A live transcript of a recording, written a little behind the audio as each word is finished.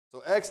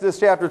So Exodus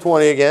chapter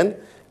 20 again.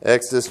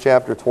 Exodus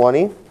chapter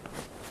 20.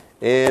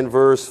 In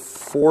verse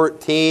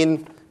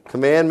 14,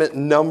 commandment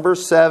number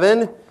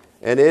 7.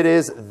 And it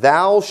is,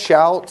 thou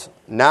shalt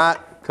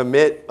not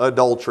commit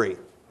adultery.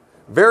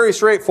 Very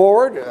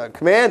straightforward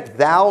command,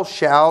 thou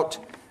shalt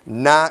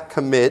not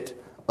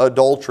commit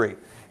adultery.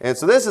 And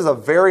so this is a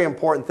very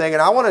important thing.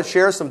 And I want to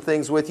share some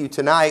things with you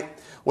tonight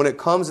when it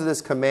comes to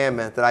this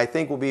commandment that I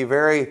think will be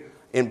very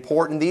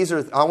important.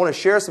 I want to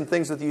share some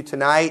things with you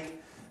tonight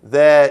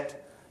that,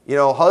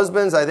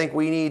 husbands, I think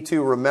we need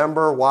to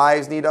remember.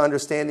 Wives need to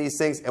understand these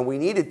things. And we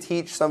need to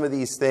teach some of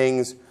these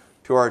things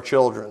to our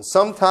children.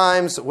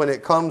 Sometimes when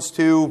it comes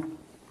to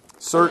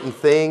certain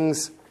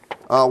things,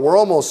 we're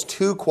almost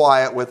too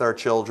quiet with our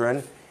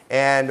children.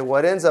 And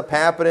what ends up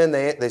happening,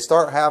 they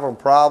start having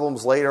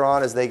problems later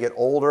on as they get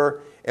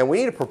older. And we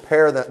need to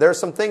prepare them. There are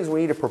some things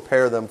we need to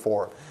prepare them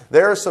for.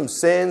 There are some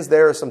sins.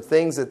 There are some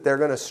things that they're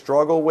going to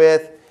struggle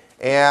with.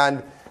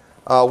 And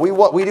we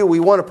want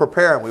to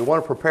prepare them. We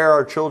want to prepare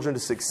our children to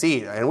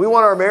succeed. And we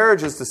want our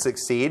marriages to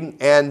succeed.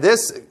 And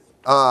this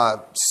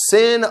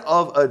sin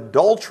of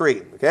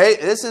adultery, okay,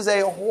 this is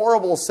a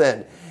horrible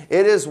sin.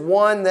 It is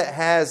one that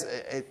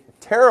has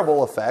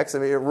terrible effects. I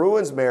mean, it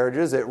ruins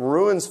marriages. It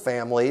ruins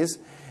families.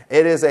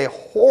 It is a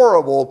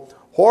horrible,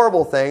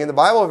 horrible thing. And the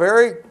Bible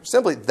very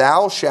simply,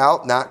 thou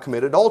shalt not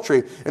commit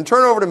adultery. And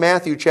turn over to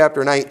Matthew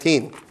chapter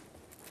 19.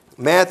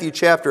 Matthew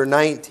chapter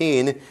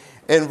 19.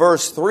 In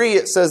verse 3,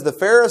 it says, the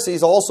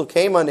Pharisees also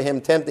came unto him,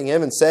 tempting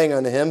him, and saying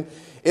unto him,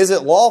 is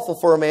it lawful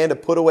for a man to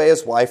put away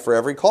his wife for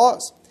every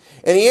cause?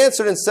 And he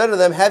answered and said to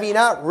them, have ye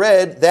not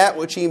read that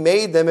which he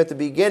made them at the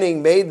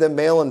beginning, made them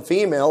male and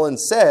female, and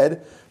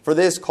said, for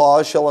this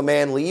cause shall a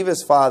man leave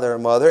his father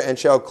and mother, and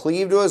shall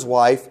cleave to his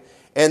wife,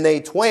 and they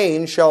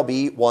twain shall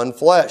be one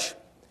flesh.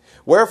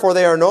 Wherefore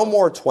they are no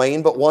more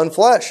twain, but one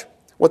flesh.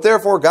 What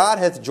therefore God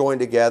hath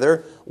joined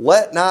together,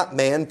 let not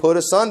man put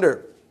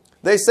asunder.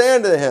 They say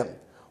unto him,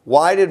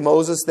 why did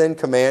Moses then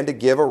command to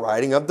give a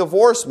writing of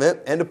divorcement,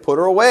 and to put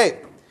her away?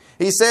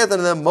 He saith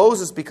unto them,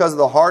 Moses, because of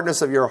the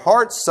hardness of your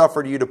hearts,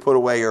 suffered you to put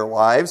away your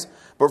wives.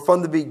 But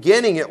from the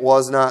beginning it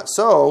was not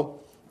so.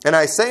 And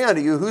I say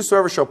unto you,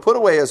 whosoever shall put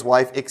away his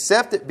wife,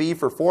 except it be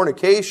for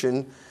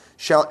fornication,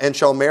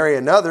 shall marry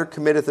another,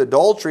 committeth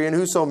adultery. And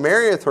whoso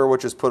marrieth her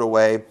which is put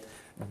away,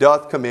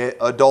 doth commit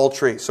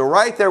adultery. So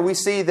right there we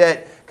see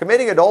that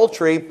committing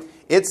adultery,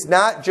 it's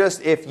not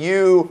just if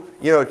you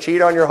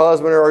cheat on your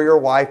husband or your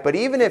wife, but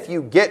even if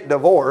you get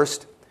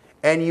divorced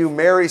and you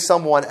marry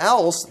someone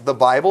else, the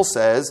Bible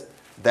says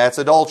that's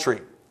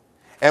adultery.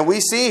 And we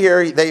see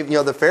here,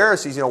 the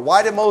Pharisees,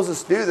 why did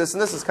Moses do this?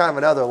 And this is kind of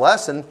another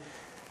lesson.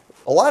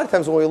 A lot of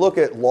times when we look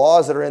at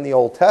laws that are in the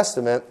Old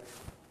Testament,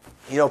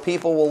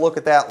 people will look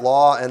at that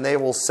law and they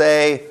will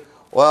say,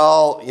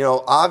 well,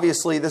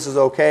 obviously this is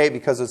okay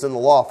because it's in the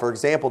law. For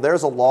example,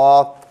 there's a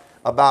law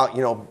about,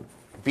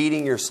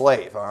 beating your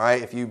slave, all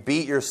right? If you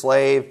beat your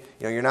slave,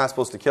 you're not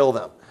supposed to kill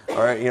them,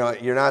 all right?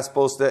 You're not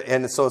supposed to,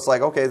 and so it's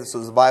like, okay, so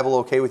is the Bible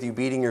okay with you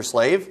beating your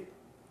slave?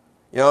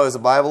 Is the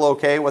Bible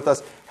okay with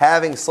us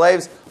having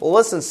slaves? Well,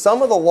 listen,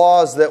 some of the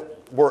laws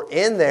that were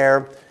in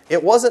there,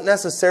 it wasn't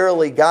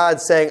necessarily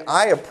God saying,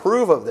 I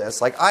approve of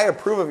this, like I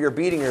approve of your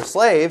beating your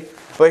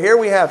slave, but here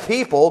we have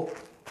people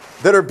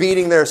that are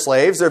beating their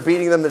slaves, they're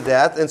beating them to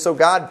death, and so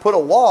God put a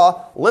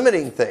law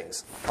limiting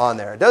things on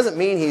there. It doesn't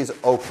mean He's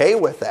okay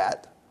with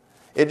that.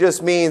 It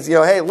just means,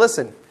 hey,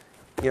 listen,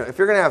 if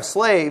you're going to have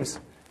slaves,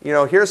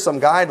 here's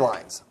some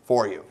guidelines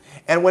for you.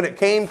 And when it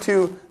came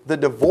to the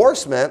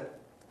divorcement,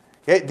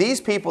 these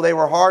people, they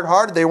were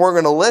hard-hearted. They weren't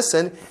going to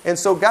listen. And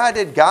so God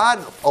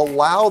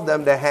allowed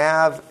them to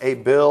have a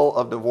bill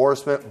of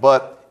divorcement,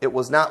 but it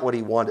was not what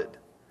He wanted.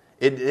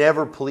 It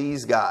never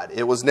pleased God.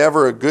 It was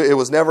never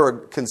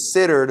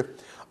considered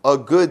a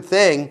good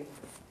thing.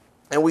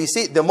 And we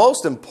see the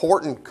most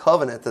important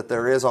covenant that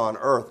there is on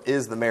earth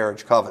is the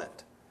marriage covenant.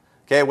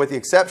 Okay, with the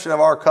exception of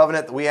our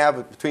covenant that we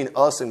have between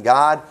us and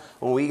God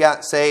when we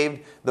got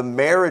saved, the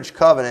marriage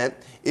covenant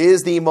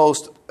is the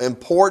most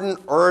important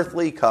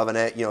earthly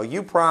covenant.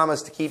 You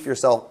promise to keep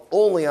yourself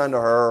only unto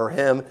her or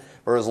him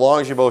for as long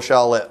as you both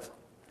shall live.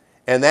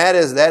 And that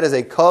is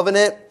a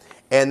covenant,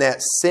 and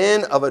that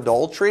sin of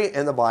adultery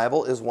in the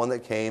Bible is one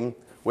that came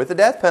with the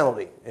death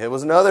penalty. It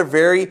was another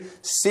very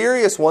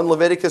serious one.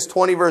 Leviticus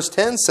 20 verse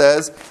 10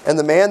 says, and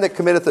the man that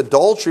committeth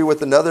adultery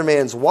with another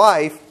man's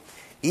wife,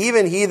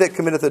 even he that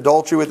committeth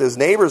adultery with his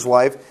neighbor's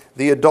wife,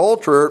 the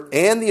adulterer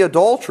and the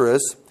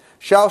adulteress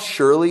shall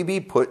surely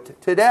be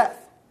put to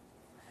death.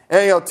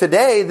 And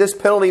today this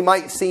penalty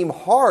might seem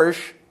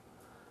harsh,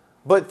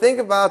 but think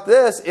about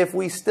this. If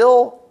we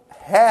still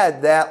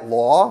had that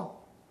law,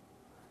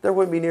 there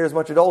wouldn't be near as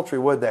much adultery,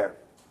 would there?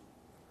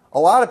 A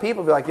lot of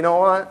people would be like, you know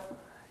what?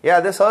 Yeah,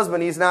 this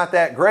husband, he's not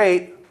that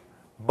great,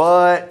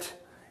 but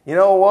you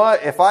know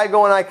what? If I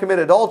go and I commit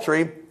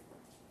adultery,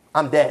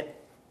 I'm dead.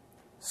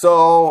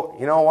 So,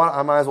 you know what?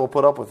 I might as well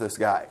put up with this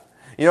guy.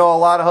 A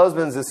lot of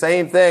husbands, the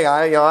same thing.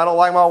 I don't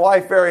like my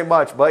wife very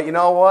much, but you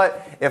know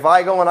what? If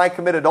I go and I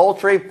commit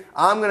adultery,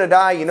 I'm going to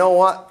die. You know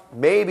what?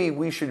 maybe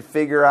we should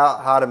figure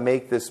out how to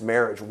make this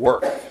marriage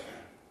work.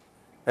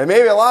 And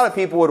maybe a lot of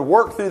people would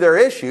work through their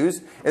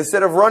issues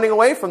instead of running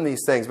away from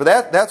these things.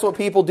 But that's what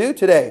people do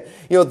today.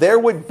 There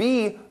would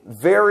be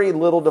very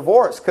little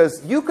divorce,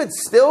 because you could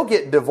still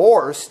get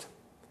divorced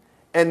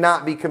and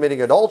not be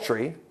committing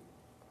adultery.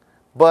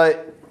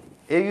 But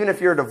even if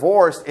you're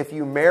divorced, if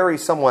you marry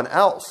someone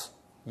else,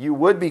 you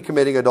would be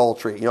committing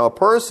adultery. A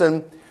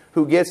person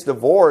who gets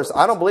divorced,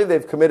 I don't believe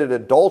they've committed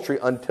adultery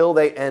until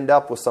they end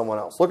up with someone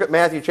else. Look at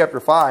Matthew chapter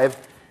 5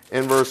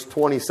 and verse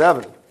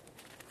 27.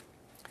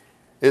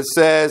 It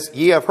says,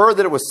 "Ye have heard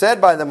that it was said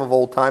by them of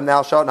old time,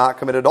 Thou shalt not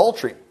commit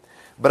adultery.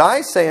 But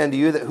I say unto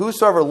you that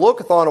whosoever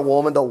looketh on a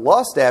woman to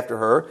lust after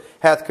her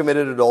hath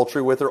committed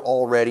adultery with her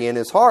already in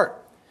his heart.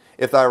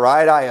 If thy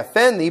right eye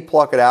offend thee,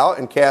 pluck it out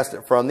and cast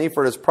it from thee,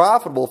 for it is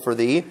profitable for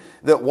thee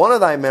that one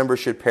of thy members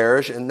should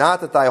perish, and not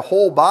that thy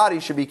whole body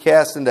should be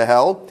cast into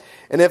hell.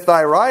 And if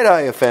thy right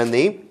eye offend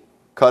thee,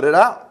 cut it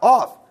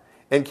off,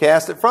 and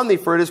cast it from thee,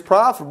 for it is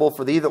profitable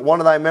for thee that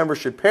one of thy members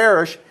should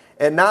perish,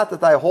 and not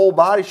that thy whole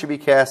body should be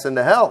cast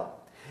into hell.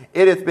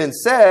 It hath been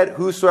said,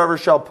 Whosoever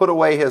shall put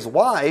away his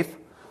wife,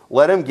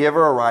 let him give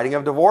her a writing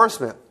of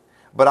divorcement.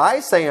 But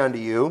I say unto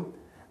you,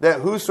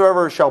 that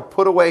whosoever shall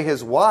put away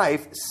his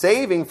wife,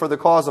 saving for the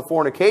cause of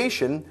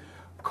fornication,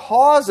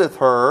 causeth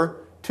her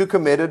to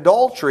commit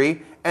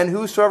adultery, and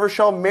whosoever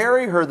shall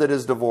marry her that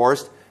is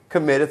divorced,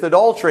 committeth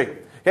adultery."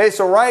 Okay,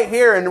 so right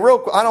here, and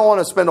I don't want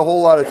to spend a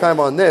whole lot of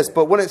time on this,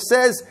 but when it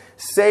says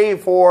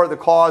save for the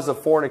cause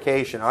of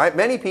fornication, all right,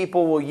 many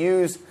people will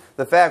use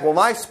the fact, well,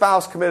 my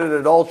spouse committed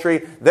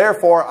adultery,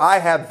 therefore I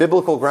have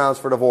biblical grounds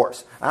for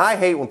divorce. And I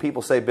hate when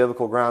people say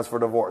biblical grounds for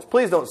divorce.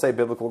 Please don't say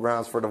biblical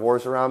grounds for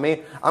divorce around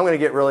me. I'm going to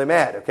get really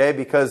mad, okay?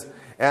 Because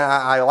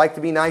I like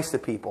to be nice to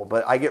people,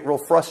 but I get real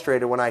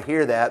frustrated when I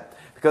hear that,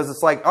 because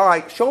it's like, all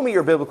right, show me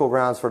your biblical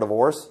grounds for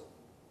divorce.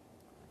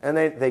 And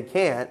they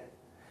can't,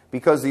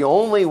 because the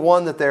only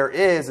one that there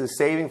is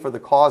saving for the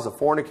cause of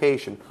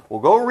fornication. We'll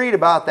go read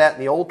about that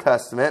in the Old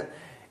Testament.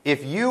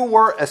 If you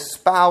were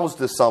espoused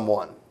to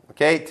someone,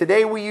 okay,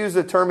 today we use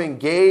the term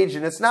engaged,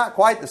 and it's not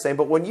quite the same,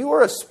 but when you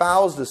were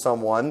espoused to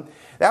someone,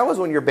 that was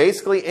when you're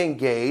basically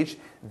engaged.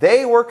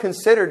 They were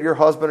considered your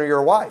husband or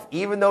your wife,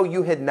 even though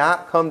you had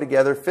not come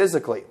together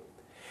physically.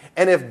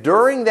 And if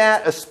during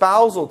that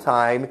espousal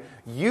time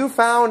you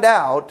found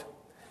out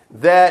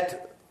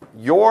that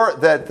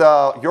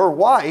your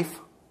wife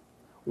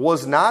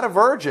was not a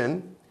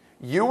virgin,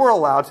 you were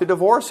allowed to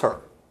divorce her,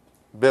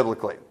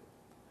 biblically.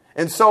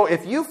 And so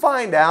if you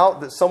find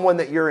out that someone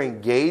that you're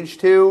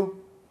engaged to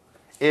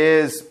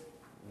is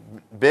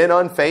been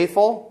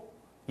unfaithful,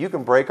 you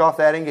can break off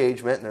that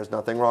engagement, and there's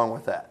nothing wrong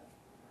with that.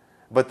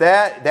 But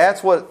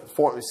that's what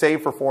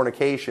save for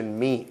fornication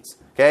means.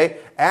 Okay?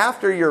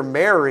 After you're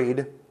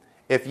married,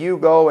 if you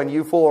go and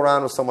you fool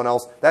around with someone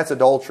else, that's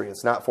adultery.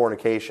 It's not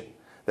fornication.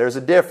 There's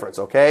a difference,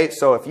 okay?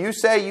 So if you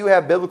say you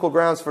have biblical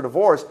grounds for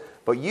divorce,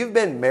 but you've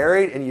been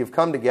married and you've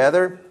come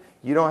together,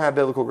 you don't have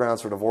biblical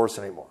grounds for divorce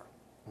anymore.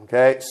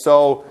 Okay?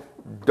 So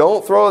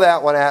don't throw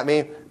that one at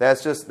me.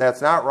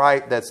 That's not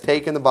right. That's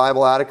taking the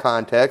Bible out of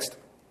context.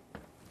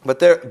 But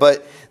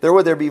there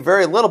would be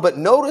very little. But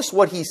notice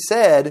what he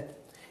said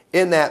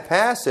in that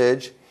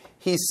passage.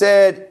 He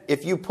said,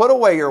 if you put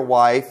away your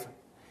wife,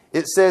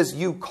 it says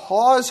you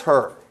cause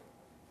her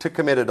to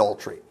commit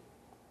adultery.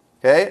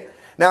 Okay?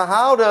 Now,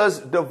 how does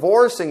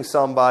divorcing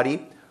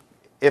somebody,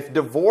 if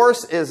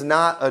divorce is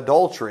not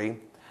adultery,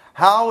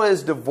 how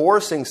is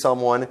divorcing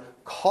someone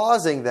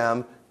causing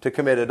them to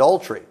commit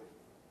adultery?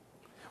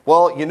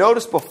 Well, you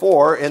notice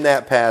before in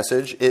that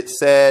passage, it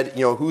said,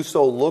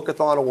 whoso looketh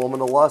on a woman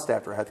to lust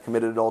after hath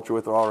committed adultery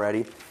with her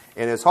already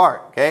in his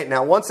heart. Okay?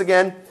 Now, once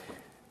again,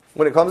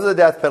 when it comes to the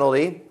death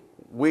penalty,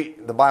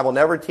 the Bible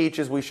never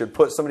teaches we should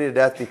put somebody to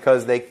death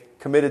because they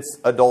committed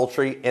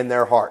adultery in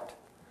their heart.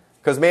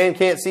 Because man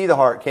can't see the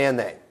heart, can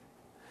they?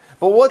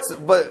 But what's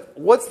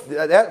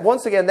that?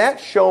 Once again,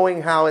 that's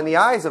showing how in the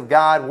eyes of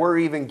God we're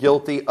even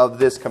guilty of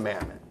this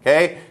commandment.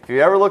 Okay? If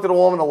you ever looked at a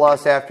woman to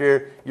lust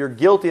after, you're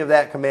guilty of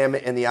that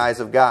commandment in the eyes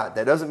of God.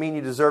 That doesn't mean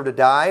you deserve to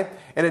die,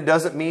 and it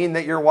doesn't mean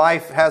that your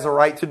wife has a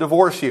right to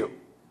divorce you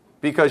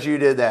because you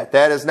did that.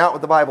 That is not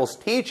what the Bible's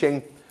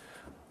teaching.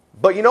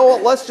 But you know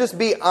what? Let's just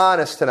be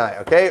honest tonight,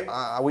 okay?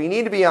 We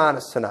need to be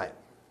honest tonight.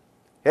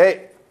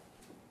 Okay?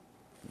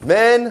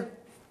 Men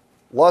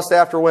lust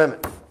after women.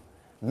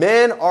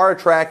 Men are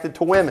attracted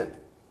to women.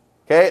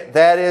 Okay?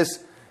 That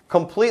is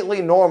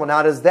completely normal.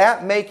 Now, does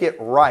that make it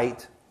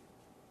right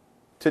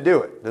to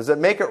do it? Does it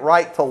make it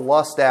right to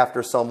lust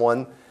after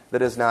someone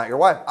that is not your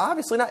wife?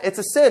 Obviously not. It's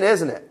a sin,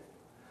 isn't it?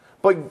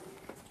 But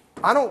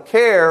I don't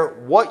care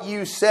what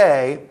you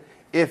say.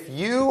 If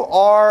you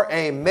are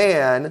a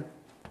man,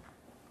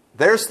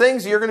 there's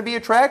things you're going to be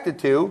attracted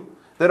to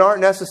that aren't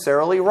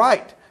necessarily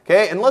right.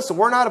 Okay? And listen,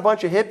 we're not a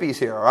bunch of hippies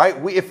here, all right?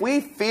 If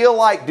we feel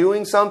like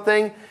doing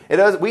something,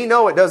 we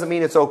know it doesn't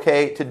mean it's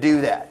okay to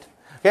do that.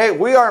 Okay?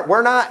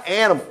 We're not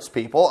animals,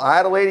 people. I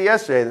had a lady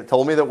yesterday that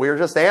told me that we're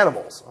just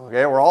animals.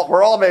 Okay? We're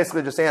all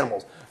basically just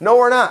animals. No,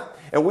 we're not.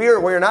 And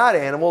we're not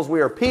animals,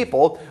 we are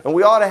people, and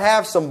we ought to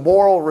have some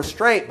moral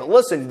restraint. But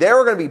listen, there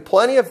are going to be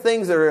plenty of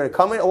things that are going to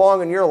come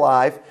along in your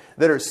life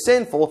that are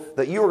sinful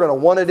that you are going to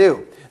want to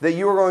do, that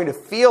you are going to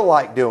feel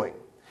like doing.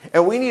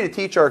 And we need to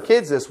teach our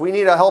kids this. We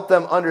need to help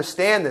them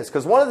understand this.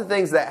 Because one of the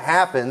things that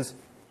happens,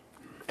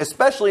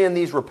 especially in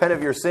these repent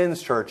of your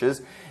sins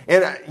churches,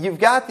 and you've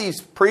got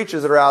these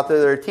preachers that are out there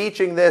that are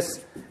teaching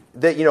this,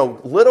 that,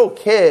 little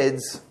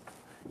kids,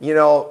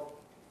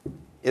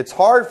 it's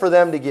hard for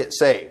them to get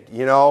saved.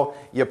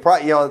 You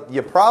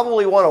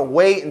probably want to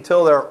wait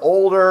until they're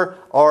older,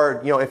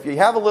 or, if you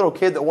have a little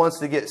kid that wants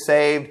to get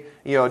saved,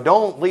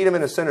 don't lead him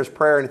in a sinner's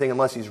prayer or anything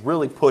unless he's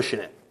really pushing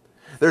it.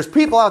 There's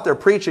people out there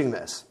preaching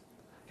this,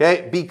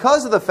 okay,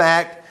 because of the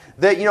fact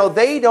that,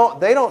 they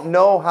don't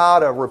know how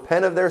to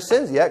repent of their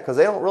sins yet because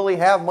they don't really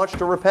have much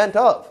to repent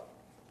of.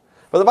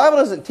 But the Bible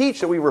doesn't teach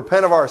that we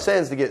repent of our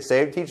sins to get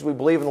saved. It teaches we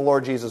believe in the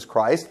Lord Jesus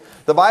Christ.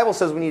 The Bible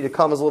says we need to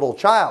come as a little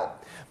child.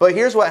 But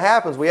here's what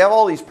happens. We have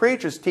all these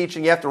preachers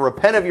teaching you have to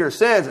repent of your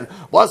sins. And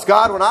bless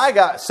God, when I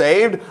got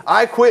saved,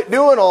 I quit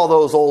doing all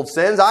those old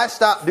sins. I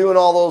stopped doing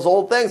all those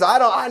old things.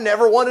 I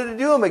never wanted to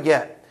do them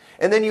again.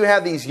 And then you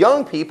have these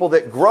young people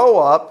that grow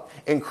up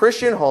in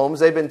Christian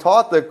homes. They've been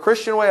taught the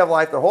Christian way of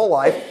life their whole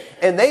life.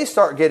 And they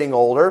start getting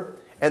older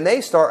and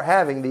they start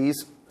having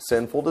these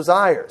sinful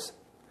desires.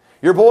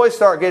 Your boys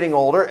start getting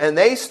older and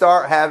they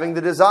start having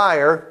the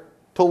desire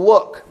to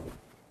look.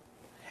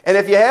 And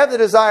if you have the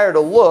desire to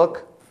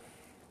look,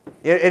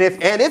 and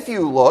if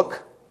you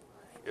look,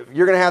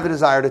 you're going to have the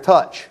desire to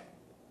touch.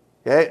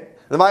 Okay?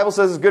 The Bible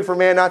says it's good for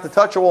man not to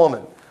touch a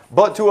woman,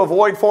 but to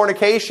avoid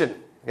fornication.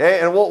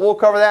 Okay? And we'll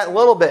cover that in a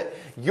little bit.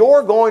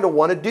 You're going to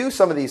want to do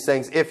some of these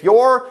things. If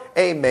you're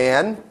a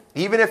man,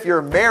 even if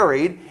you're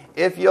married,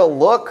 if you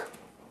look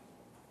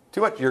too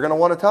much, you're going to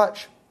want to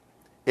touch.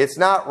 It's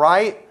not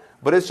right,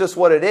 but it's just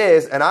what it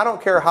is. And I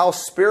don't care how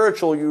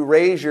spiritual you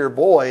raise your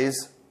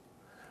boys,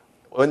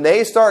 when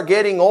they start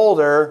getting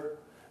older,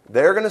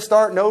 they're going to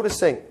start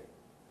noticing.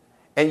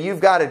 And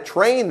you've got to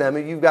train them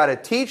and you've got to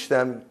teach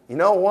them, you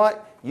know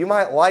what? You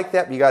might like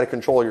that, but you got to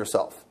control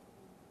yourself.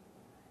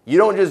 You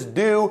don't just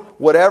do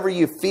whatever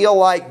you feel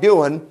like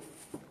doing,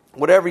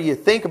 whatever you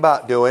think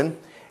about doing.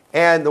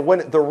 And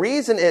the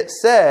reason it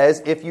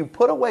says, if you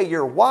put away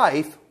your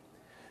wife,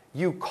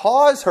 you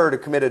cause her to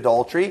commit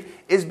adultery,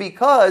 is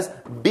because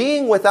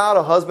being without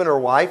a husband or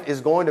wife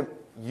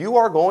you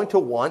are going to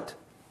want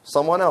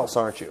someone else,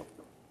 aren't you?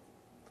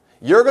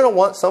 You're going to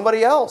want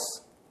somebody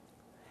else.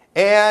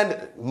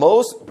 And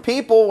most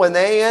people, when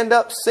they end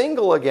up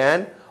single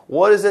again,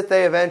 what is it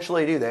they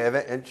eventually do?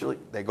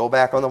 They go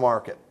back on the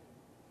market.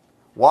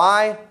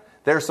 Why?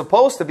 They're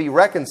supposed to be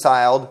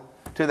reconciled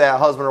to that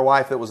husband or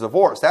wife that was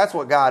divorced. That's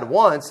what God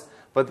wants.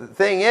 But the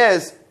thing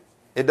is,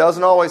 it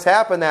doesn't always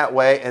happen that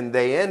way, and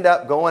they end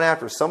up going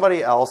after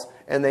somebody else,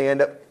 and they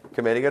end up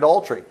committing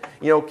adultery.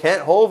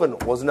 Kent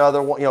Hovind was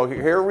another one.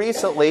 Here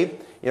recently,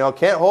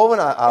 Kent Hovind,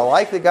 I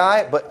like the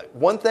guy, but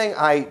one thing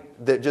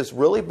that just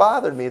really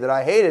bothered me, that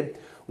I hated,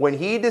 when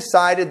he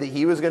decided that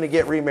he was going to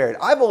get remarried.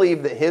 I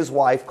believe that his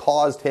wife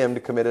caused him to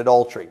commit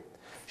adultery.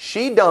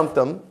 She dumped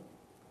him,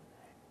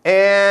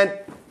 and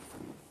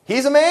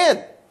he's a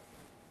man.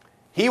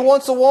 He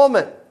wants a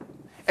woman.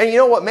 And you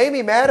know what made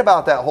me mad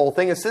about that whole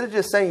thing? Instead of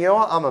just saying, you know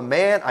what, I'm a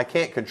man, I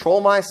can't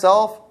control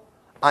myself,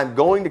 I'm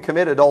going to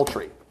commit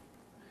adultery.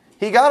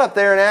 He got up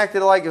there and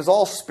acted like it was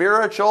all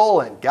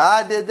spiritual and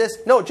God did this.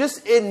 No,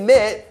 just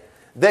admit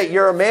that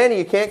you're a man and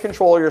you can't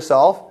control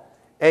yourself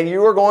and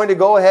you are going to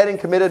go ahead and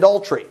commit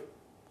adultery.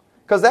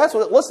 Because that's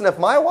what, listen, if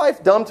my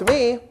wife dumped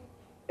me,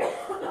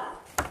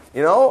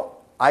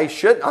 I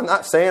should, I'm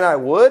not saying I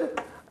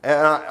would,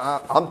 and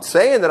I'm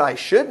saying that I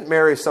shouldn't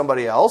marry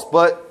somebody else,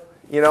 but,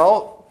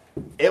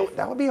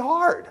 that would be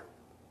hard.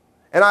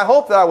 And I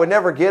hope that I would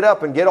never get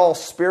up and get all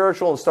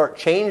spiritual and start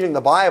changing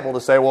the Bible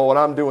to say, well, what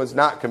I'm doing is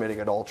not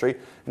committing adultery.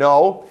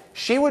 No,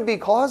 she would be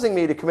causing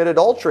me to commit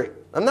adultery.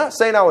 I'm not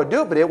saying I would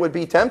do it, but it would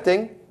be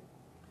tempting.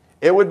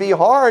 It would be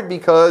hard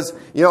because,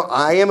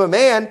 I am a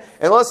man.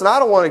 And listen, I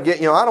don't want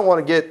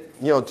to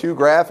get, too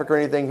graphic or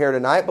anything here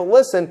tonight. But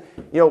listen,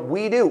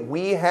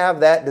 we have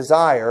that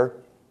desire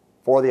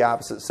for the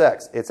opposite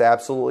sex. It's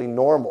absolutely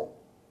normal.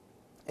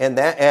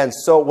 And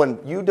so when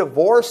you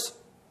divorce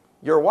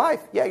your wife,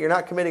 yeah, you're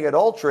not committing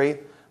adultery,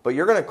 but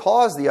you're going to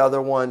cause the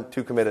other one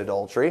to commit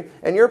adultery,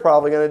 and you're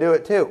probably going to do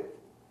it too.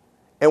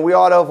 And we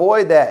ought to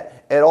avoid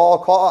that at all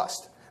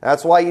costs.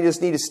 That's why you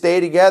just need to stay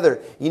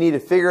together. You need to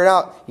figure it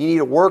out. You need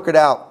to work it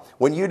out.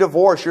 When you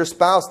divorce your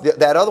spouse,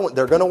 that other one,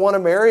 they're going to want to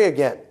marry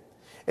again.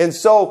 And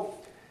so,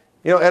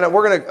 and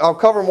I'll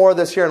cover more of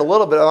this here in a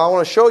little bit. I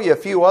want to show you a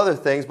few other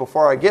things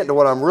before I get into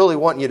what I'm really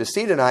wanting you to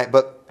see tonight.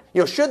 But,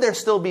 should there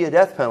still be a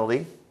death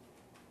penalty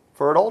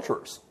for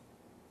adulterers?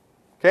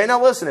 Okay,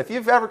 now listen, if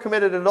you've ever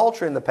committed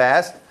adultery in the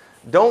past,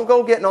 don't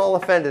go getting all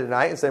offended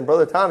tonight and saying,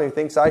 Brother Tommy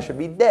thinks I should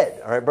be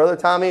dead. All right, Brother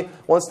Tommy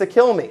wants to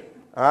kill me.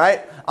 All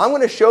right, I'm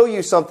going to show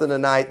you something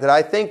tonight that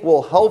I think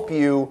will help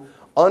you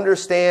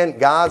understand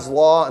God's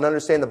law and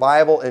understand the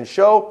Bible and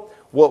show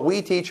what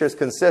we teach is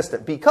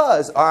consistent.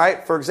 Because, all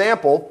right, for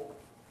example,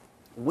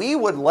 we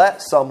would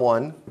let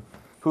someone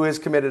who has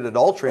committed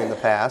adultery in the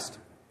past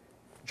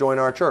join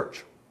our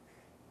church.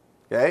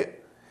 Okay?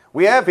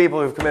 We have people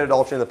who have committed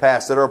adultery in the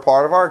past that are a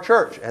part of our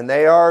church, and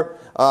they are,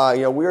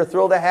 we are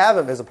thrilled to have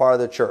them as a part of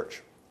the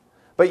church.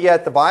 But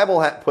yet the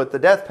Bible put the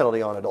death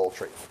penalty on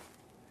adultery.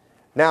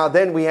 Now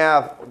then we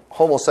have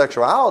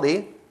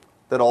homosexuality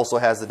that also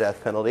has the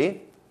death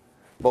penalty,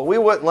 but we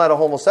wouldn't let a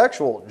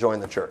homosexual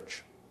join the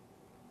church.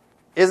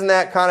 Isn't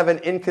that kind of an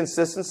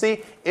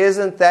inconsistency?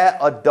 Isn't that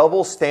a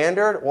double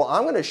standard? Well,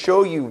 I'm going to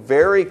show you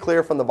very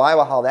clear from the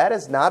Bible how that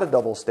is not a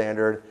double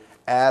standard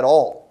at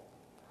all.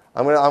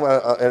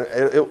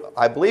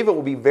 I believe it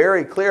will be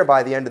very clear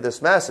by the end of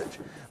this message.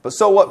 But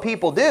so what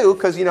people do,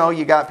 because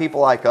you got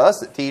people like us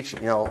that teach,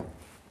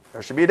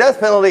 there should be a death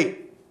penalty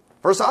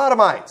for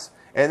sodomites.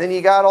 And then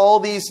you got all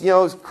these,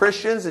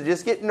 Christians that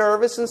just get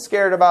nervous and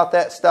scared about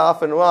that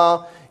stuff. And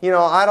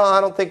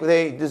I don't think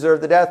they deserve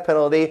the death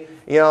penalty.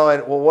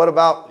 And well, what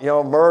about,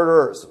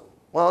 murderers?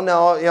 Well,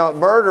 no,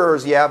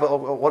 murderers, yeah,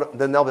 but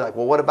then they'll be like,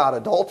 well, what about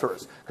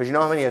adulterers? Because you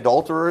know how many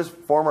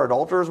former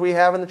adulterers we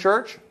have in the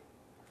church?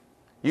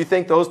 You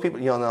think those people,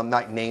 I'm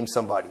not name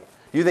somebody.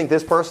 You think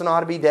this person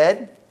ought to be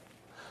dead?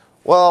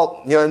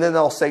 Well, and then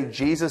they'll say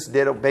Jesus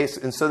did it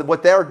basically. And so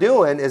what they're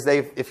doing is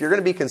if you're going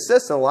to be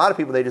consistent, a lot of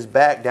people, they just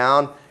back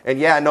down and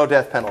no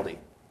death penalty.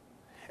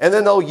 And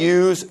then they'll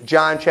use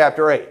John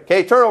chapter 8.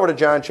 Okay, turn over to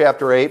John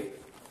chapter 8.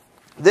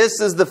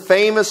 This is the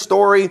famous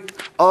story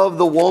of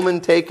the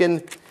woman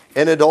taken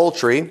in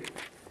adultery.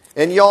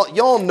 And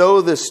y'all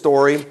know this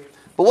story.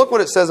 But look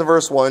what it says in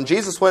verse 1.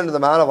 Jesus went into the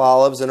Mount of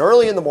Olives, and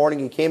early in the morning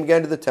he came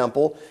again to the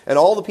temple, and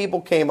all the people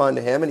came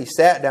unto him, and he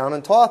sat down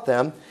and taught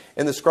them.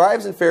 And the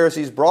scribes and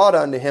Pharisees brought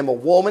unto him a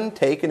woman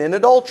taken in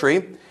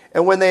adultery.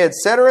 And when they had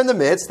set her in the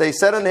midst, they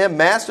said unto him,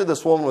 Master,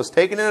 this woman was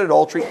taken in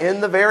adultery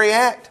in the very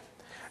act.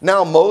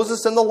 Now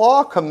Moses in the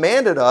law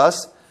commanded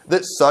us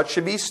that such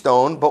should be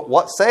stoned, but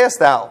what sayest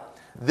thou?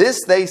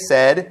 This they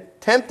said,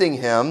 tempting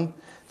him,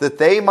 that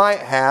they might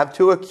have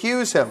to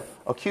accuse him.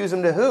 Accuse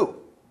him to who?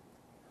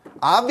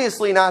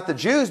 Obviously not the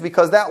Jews,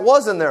 because that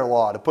was in their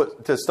law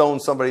to stone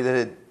somebody that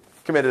had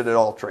committed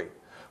adultery.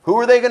 Who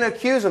were they going to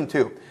accuse him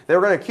to? They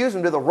were going to accuse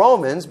him to the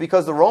Romans,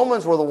 because the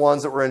Romans were the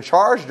ones that were in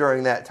charge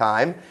during that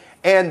time,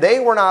 and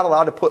they were not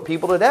allowed to put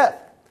people to death.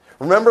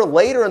 Remember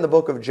later in the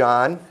book of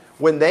John,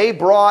 when they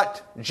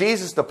brought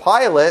Jesus to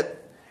Pilate,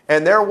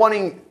 and they're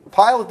wanting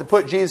Pilate to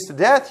put Jesus to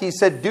death, he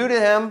said, do to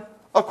him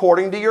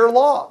according to your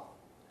law.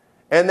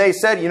 And they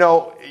said,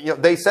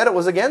 they said it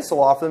was against the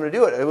law for them to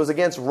do it. It was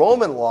against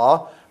Roman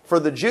law for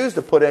the Jews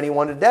to put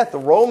anyone to death. The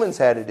Romans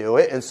had to do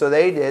it, and so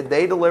they did.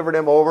 They delivered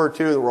him over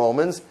to the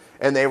Romans,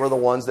 and they were the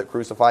ones that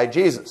crucified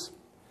Jesus.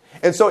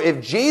 And so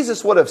if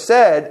Jesus would have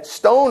said,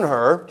 stone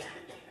her,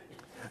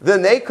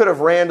 then they could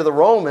have ran to the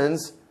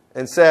Romans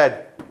and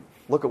said,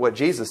 look at what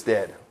Jesus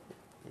did.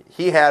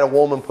 He had a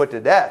woman put to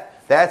death.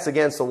 That's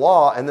against the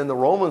law, and then the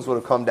Romans would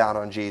have come down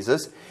on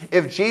Jesus.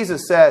 If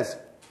Jesus says,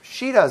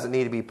 she doesn't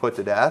need to be put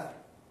to death,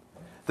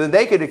 then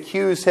they could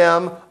accuse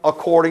him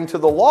according to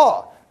the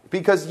law.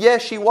 Because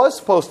yes, she was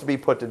supposed to be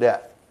put to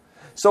death.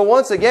 So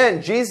once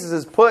again, Jesus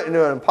is put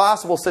into an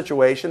impossible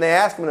situation. They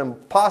ask him an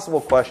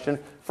impossible question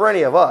for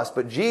any of us.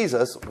 But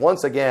Jesus,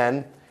 once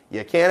again,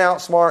 you can't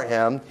outsmart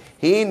him.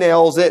 He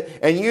nails it.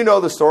 And you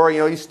know the story.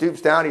 He stoops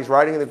down. He's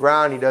writing in the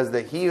ground. He does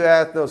the, he who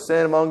hath no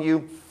sin among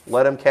you,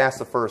 let him cast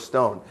the first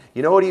stone.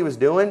 You know what he was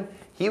doing?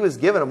 He was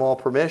giving them all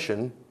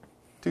permission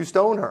to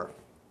stone her.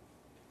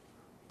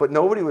 But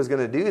nobody was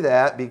going to do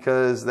that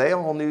because they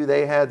all knew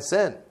they had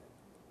sin.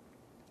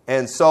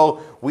 And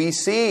so we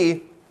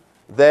see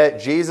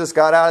that Jesus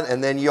got out,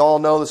 and then you all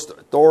know the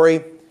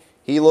story.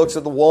 He looks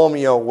at the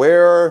woman,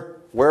 where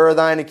are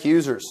thine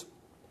accusers?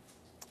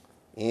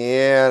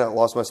 And I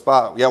lost my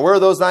spot. Yeah, where are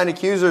those thine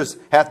accusers?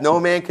 Hath no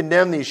man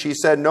condemned thee? She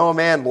said, no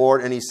man,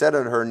 Lord. And he said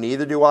unto her,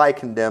 neither do I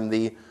condemn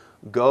thee.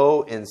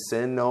 Go and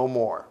sin no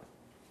more.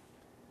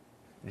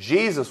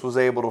 Jesus was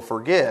able to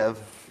forgive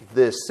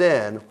this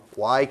sin.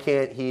 Why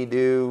can't he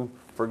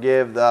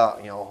forgive the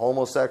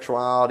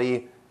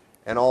homosexuality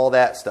and all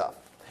that stuff?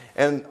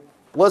 And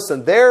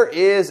listen, there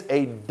is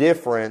a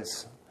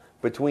difference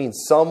between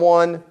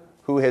someone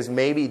who has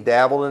maybe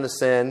dabbled in a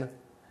sin,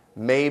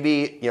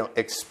 maybe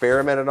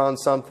experimented on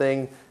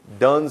something,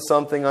 done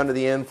something under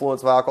the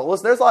influence of alcohol.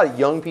 Listen, there's a lot of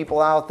young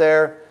people out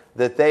there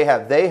that they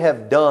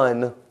have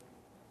done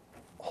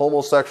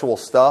homosexual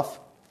stuff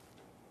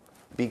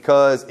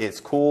because it's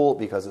cool,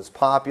 because it's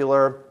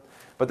popular.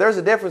 But there's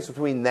a difference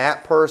between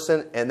that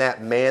person and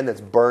that man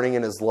that's burning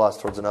in his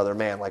lust towards another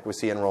man, like we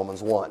see in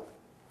Romans 1.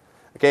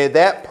 Okay,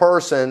 that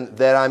person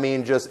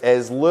that, just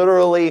as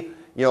literally,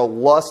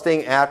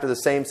 lusting after the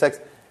same sex,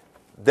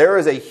 there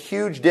is a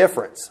huge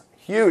difference.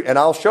 Huge. And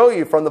I'll show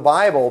you from the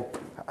Bible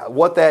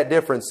what that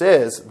difference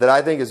is that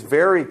I think is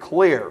very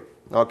clear.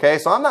 Okay,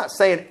 so I'm not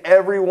saying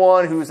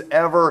everyone who's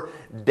ever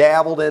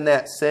dabbled in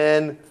that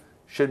sin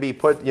should be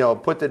put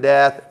to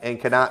death and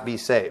cannot be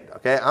saved.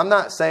 Okay, I'm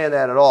not saying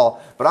that at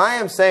all, but I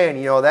am saying,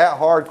 that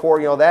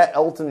hardcore, that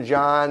Elton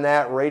John,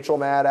 that Rachel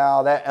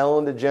Maddow, that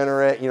Ellen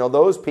DeGeneres,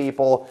 those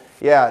people,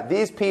 yeah,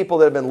 these people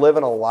that have been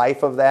living a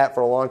life of that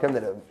for a long time,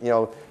 that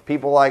have,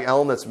 people like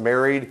Ellen that's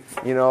married,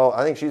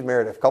 I think she's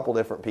married a couple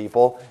different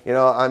people.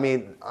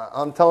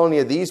 I'm telling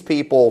you, these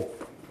people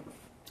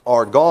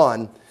are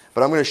gone.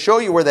 But I'm going to show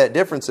you where that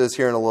difference is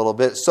here in a little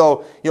bit.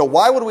 So,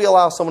 why would we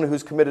allow someone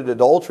who's committed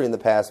adultery in the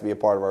past to be a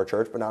part of our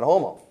church, but not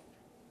homo?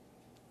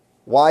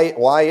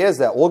 Why is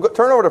that? We'll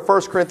turn over to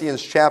 1 Corinthians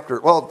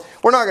chapter... Well,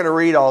 we're not going to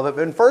read all of it,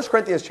 but in 1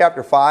 Corinthians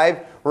chapter 5,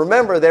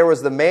 remember there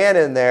was the man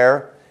in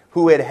there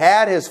who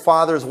had his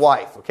father's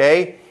wife,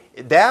 okay?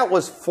 That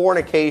was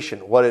fornication,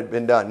 what had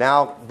been done.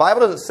 Now, the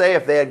Bible doesn't say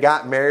if they had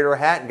gotten married or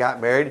hadn't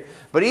got married,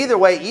 but either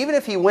way, even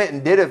if he went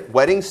and did a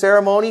wedding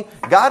ceremony,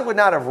 God would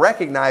not have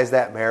recognized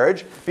that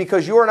marriage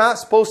because you are not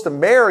supposed to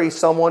marry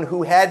someone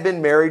who had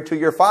been married to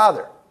your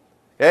father.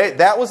 Okay?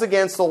 That was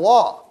against the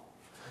law.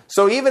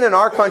 So even in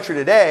our country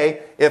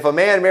today, if a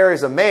man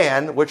marries a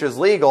man, which is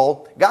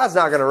legal, God's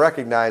not going to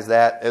recognize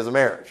that as a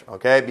marriage,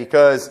 okay?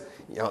 Because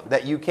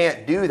that you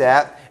can't do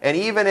that. And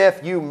even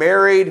if you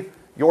married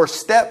your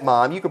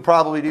stepmom, you could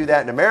probably do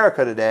that in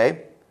America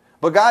today,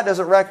 but God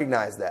doesn't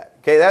recognize that.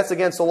 Okay, that's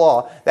against the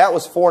law. That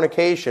was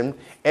fornication.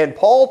 And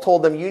Paul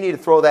told them, you need to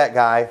throw that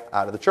guy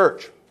out of the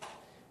church.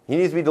 He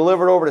needs to be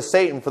delivered over to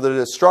Satan for the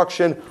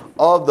destruction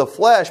of the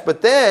flesh.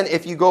 But then,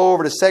 if you go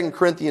over to 2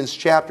 Corinthians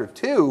chapter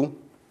 2,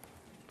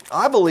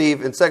 I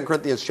believe in 2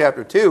 Corinthians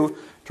chapter 2,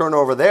 turn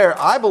over there,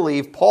 I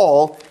believe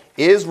Paul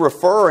is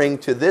referring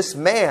to this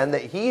man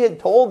that he had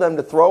told them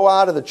to throw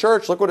out of the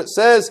church. Look what it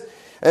says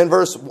in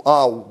verse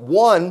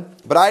 1,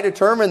 but I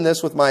determined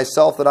this with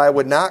myself, that I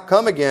would not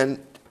come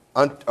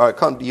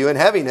to you in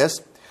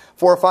heaviness.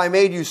 For if I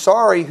made you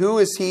sorry, who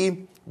is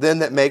he then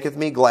that maketh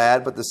me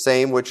glad, but the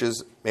same which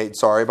is made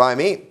sorry by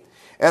me?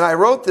 And I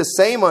wrote the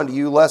same unto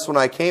you, lest when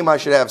I came I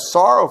should have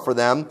sorrow for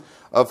them,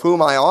 of whom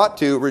I ought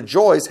to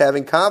rejoice,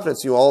 having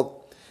confidence in you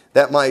all,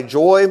 that my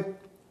joy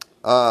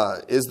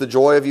is the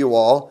joy of you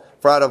all.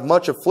 For out of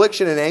much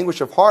affliction and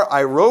anguish of heart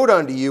I wrote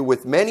unto you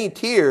with many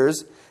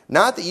tears,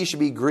 not that ye should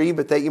be grieved,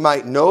 but that ye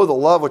might know the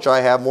love which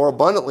I have more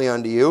abundantly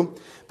unto you.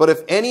 But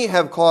if any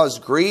have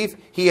caused grief,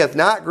 he hath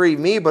not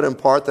grieved me, but in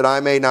part that I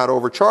may not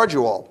overcharge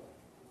you all.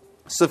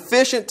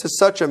 Sufficient to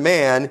such a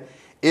man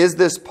is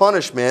this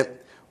punishment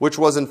which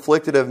was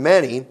inflicted of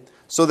many,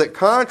 so that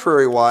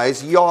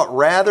contrariwise ye ought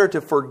rather to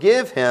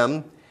forgive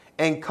him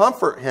and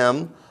comfort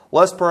him,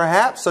 lest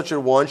perhaps such a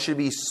one should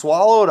be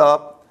swallowed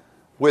up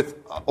with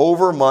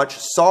overmuch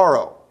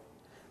sorrow.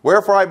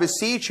 Wherefore I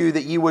beseech you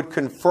that ye would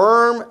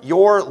confirm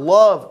your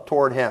love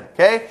toward him.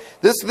 Okay?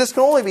 This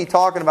can only be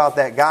talking about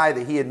that guy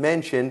that he had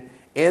mentioned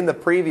in the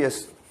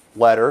previous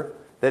letter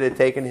that had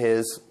taken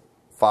his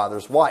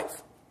father's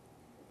wife.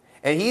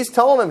 And he's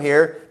telling him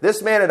here,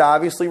 this man had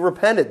obviously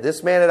repented.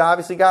 This man had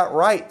obviously got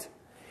right.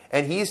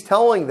 And he's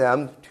telling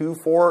them to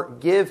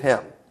forgive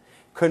him.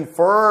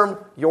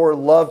 Confirm your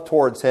love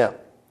towards him.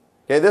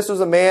 Okay, this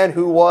was a man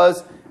who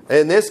was,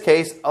 in this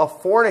case, a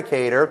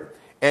fornicator,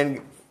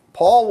 and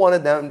Paul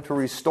wanted them to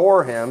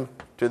restore him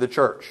to the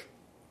church.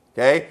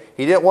 Okay?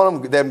 He didn't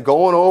want them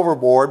going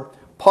overboard,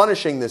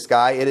 punishing this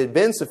guy. It had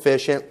been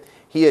sufficient.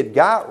 He had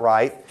got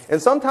right.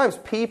 And sometimes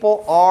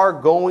people are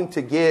going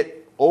to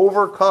get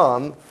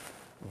overcome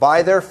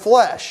by their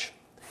flesh.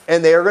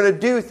 And they are going to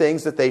do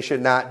things that they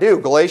should not do.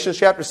 Galatians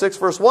chapter 6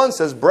 verse 1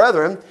 says,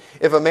 Brethren,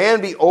 if a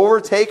man be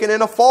overtaken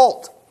in a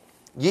fault,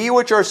 ye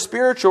which are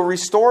spiritual,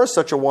 restore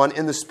such a one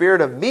in the spirit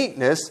of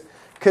meekness,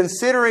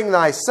 considering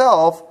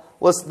thyself,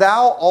 lest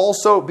thou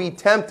also be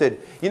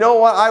tempted. You know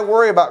what? I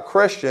worry about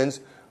Christians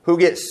who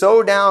get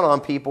so down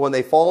on people when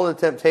they fall into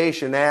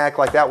temptation and act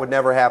like that would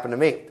never happen to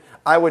me.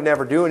 I would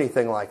never do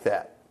anything like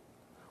that.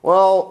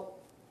 Well,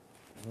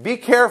 be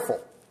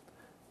careful.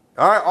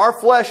 All right, our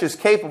flesh is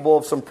capable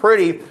of some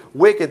pretty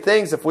wicked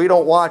things if we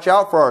don't watch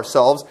out for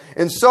ourselves.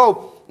 And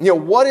so,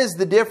 what is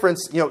the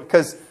difference?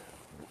 Because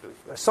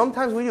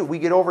sometimes we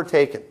get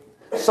overtaken.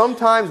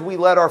 Sometimes we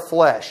let our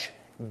flesh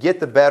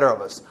get the better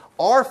of us.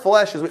 Our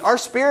flesh is weak. Our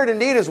spirit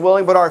indeed is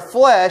willing, but our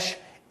flesh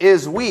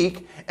is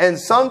weak. And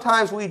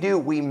sometimes we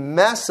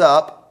mess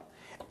up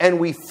and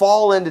we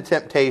fall into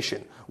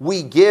temptation.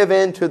 We give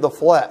in to the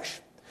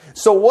flesh.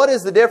 So what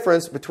is the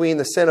difference between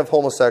the sin of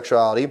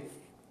homosexuality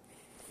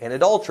and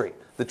adultery?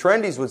 The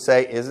trendies would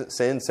say, isn't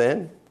sin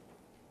sin?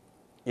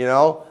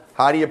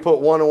 How do you put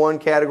one in one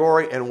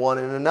category and one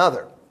in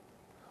another?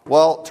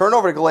 Well, turn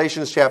over to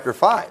Galatians chapter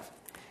 5.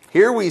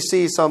 Here we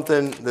see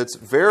something that's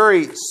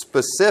very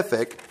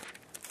specific.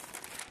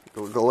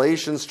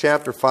 Galatians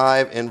chapter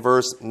 5 and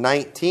verse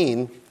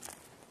 19.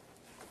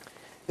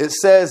 It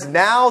says,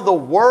 Now the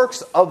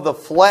works of the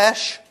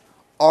flesh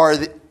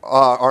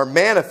are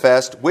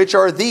manifest, which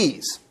are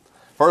these.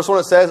 First one,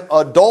 it says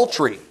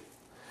adultery,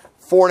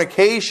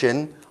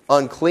 fornication,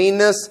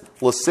 uncleanness,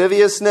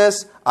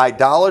 lasciviousness,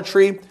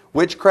 idolatry,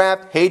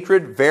 witchcraft,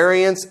 hatred,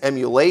 variance,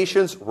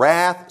 emulations,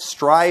 wrath,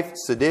 strife,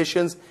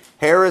 seditions,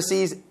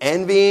 heresies,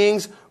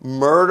 envyings,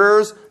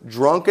 murders,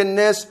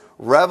 drunkenness,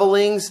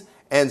 revelings,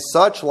 and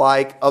such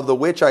like, of the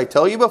which I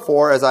tell you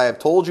before, as I have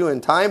told you in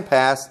time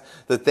past,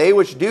 that they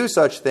which do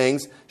such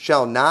things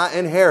shall not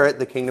inherit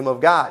the kingdom of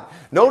God.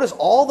 Notice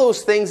all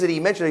those things that he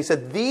mentioned. He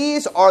said,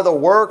 these are the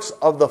works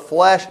of the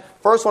flesh.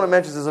 First one it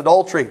mentions is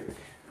adultery.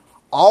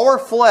 Our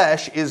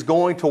flesh is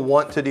going to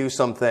want to do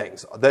some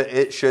things that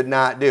it should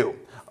not do.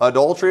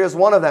 Adultery is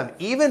one of them.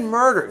 Even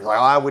murder. Like,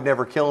 oh, I would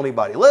never kill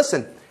anybody.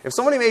 Listen, if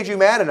somebody made you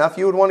mad enough,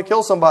 you would want to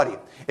kill somebody.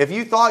 If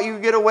you thought you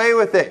could get away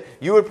with it,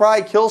 you would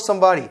probably kill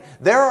somebody.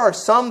 There are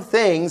some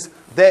things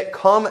that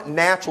come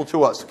natural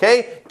to us.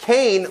 Okay?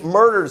 Cain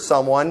murdered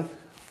someone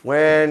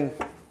when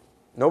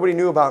nobody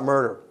knew about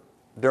murder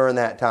during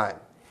that time.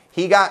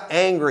 He got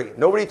angry.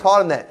 Nobody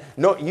taught him that.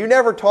 No, you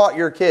never taught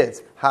your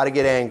kids how to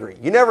get angry.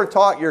 You never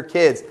taught your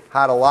kids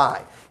how to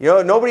lie. You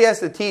know, nobody has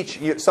to teach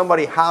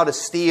somebody how to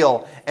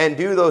steal and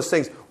do those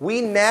things.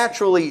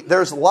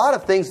 There's a lot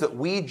of things that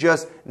we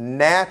just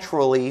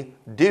naturally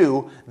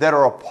do that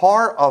are a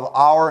part of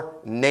our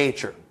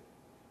nature.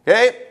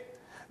 Okay?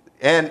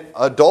 And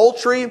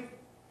adultery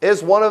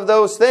is one of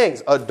those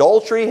things.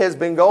 Adultery has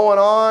been going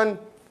on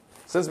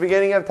since the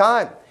beginning of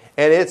time.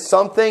 And it's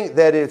something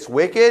that it's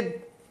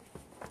wicked.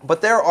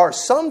 But there are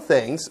some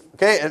things,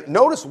 okay, and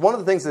notice one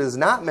of the things that is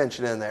not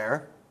mentioned in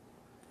there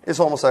is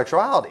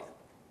homosexuality.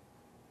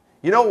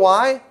 You know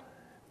why?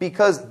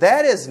 Because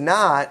that is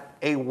not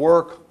a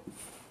work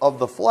of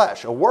the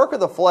flesh. A work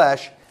of the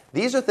flesh,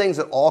 these are things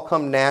that all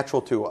come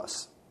natural to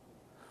us.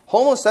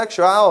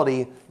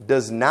 Homosexuality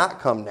does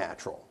not come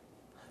natural.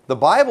 The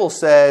Bible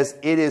says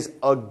it is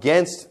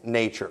against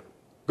nature.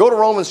 Go to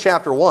Romans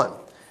chapter 1.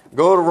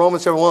 Go to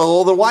Romans chapter 1.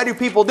 Well, then why do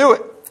people do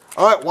it?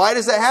 All right, why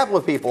does that happen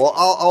with people?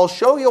 I'll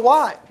show you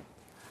why.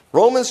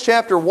 Romans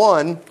chapter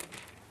 1,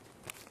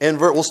 and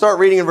we'll start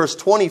reading in verse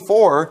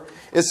 24.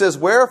 It says,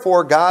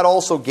 wherefore God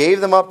also gave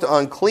them up to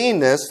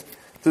uncleanness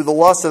through the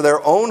lust of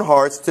their own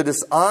hearts, to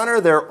dishonor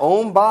their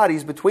own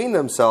bodies between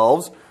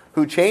themselves,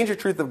 who changed the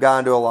truth of God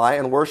into a lie,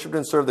 and worshipped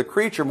and served the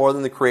creature more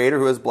than the Creator,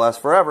 who is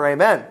blessed forever.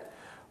 Amen.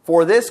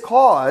 For this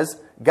cause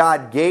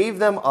God gave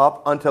them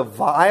up unto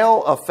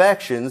vile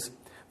affections,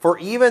 for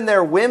even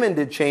their women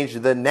did change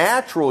the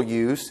natural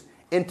use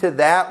into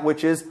that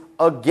which is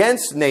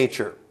against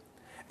nature.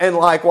 And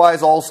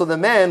likewise also the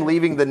men,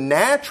 leaving the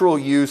natural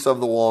use of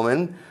the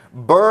woman,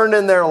 burned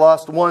in their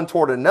lust one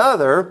toward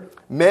another,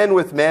 men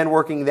with men,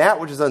 working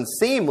that which is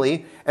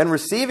unseemly, and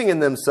receiving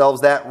in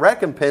themselves that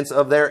recompense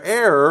of their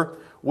error,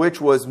 which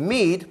was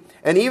meet.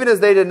 And even as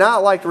they did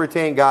not like to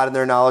retain God in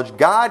their knowledge,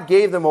 God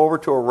gave them over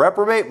to a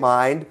reprobate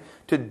mind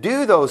to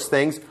do those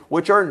things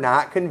which are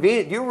not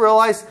convenient. You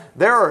realize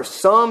there are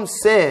some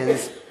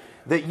sins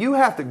that you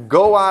have to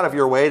go out of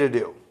your way to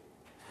do.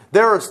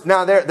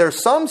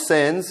 There's some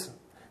sins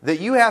that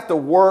you have to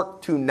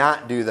work to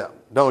not do them,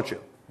 don't you?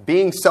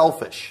 Being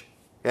selfish,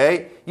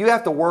 okay? You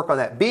have to work on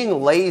that.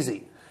 Being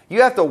lazy.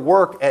 You have to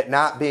work at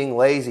not being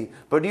lazy.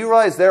 But do you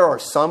realize there are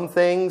some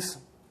things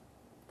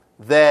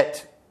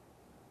that,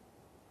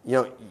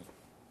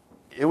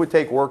 it would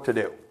take work to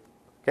do?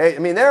 Okay? I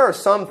mean, there are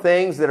some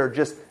things that are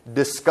just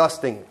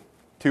disgusting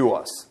to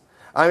us.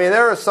 I mean,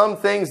 there are some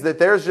things that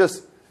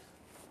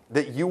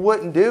that you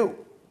wouldn't do.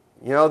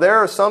 There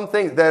are some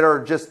things that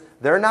are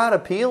they're not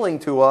appealing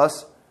to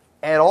us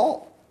at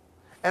all.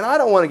 And I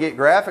don't want to get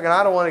graphic, and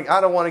I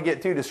don't want to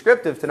get too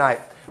descriptive tonight.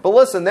 But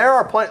listen, there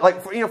are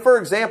plenty, for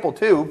example,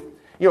 too,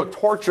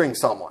 torturing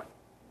someone.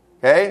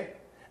 Okay?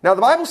 Now,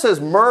 the Bible says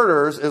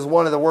murders is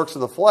one of the works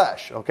of the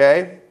flesh.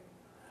 Okay?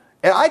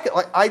 And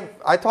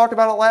I talked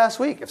about it last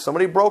week. If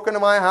somebody broke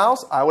into my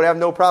house, I would have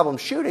no problem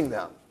shooting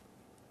them.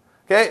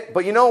 Okay?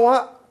 But you know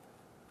what?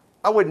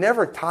 I would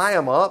never tie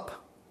them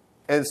up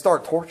and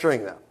start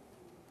torturing them.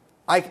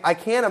 I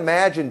can't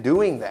imagine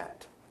doing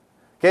that.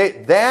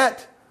 Okay?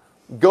 That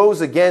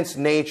goes against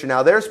nature.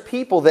 Now, there's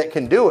people that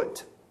can do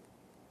it.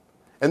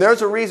 And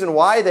there's a reason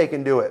why they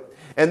can do it.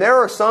 And there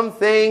are some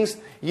things,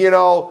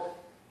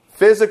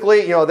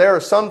 physically, there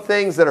are some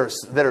things that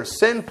are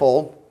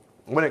sinful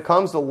when it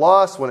comes to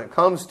lust, when it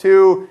comes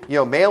to,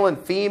 male and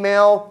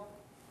female,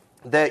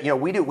 that,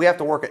 we have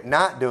to work at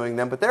not doing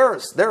them. But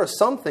there are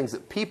some things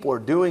that people are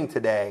doing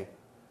today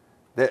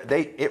that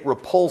it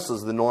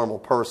repulses the normal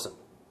person.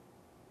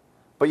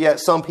 But yet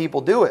some people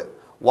do it.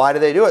 Why do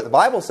they do it? The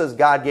Bible says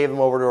God gave them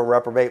over to a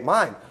reprobate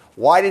mind.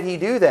 Why did He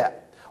do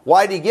that?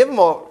 Why did He give them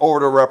over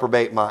to a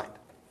reprobate mind?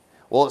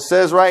 Well, it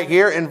says right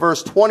here in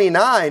verse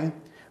 29,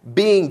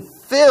 being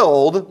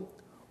filled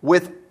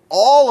with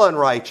all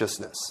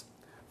unrighteousness,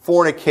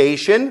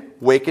 fornication,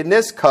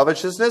 wickedness,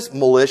 covetousness,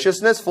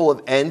 maliciousness, full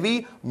of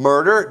envy,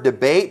 murder,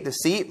 debate,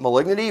 deceit,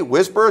 malignity,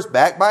 whisperers,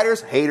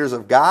 backbiters, haters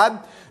of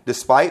God,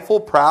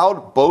 despiteful,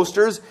 proud,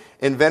 boasters,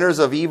 inventors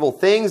of evil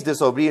things,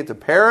 disobedient to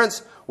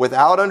parents,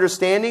 without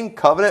understanding,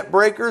 covenant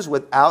breakers,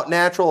 without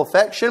natural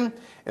affection,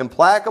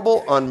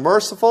 implacable,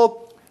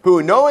 unmerciful,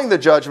 who, knowing the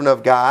judgment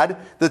of God,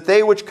 that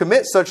they which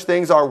commit such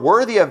things are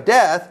worthy of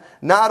death,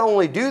 not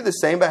only do the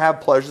same, but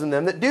have pleasures in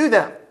them that do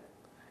them.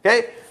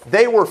 Okay?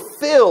 They were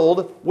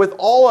filled with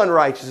all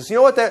unrighteousness. You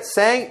know what that's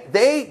saying?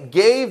 They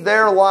gave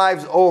their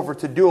lives over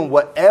to doing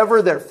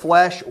whatever their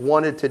flesh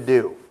wanted to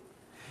do.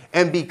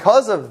 And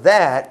because of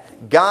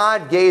that,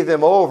 God gave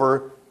them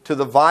over to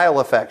the vile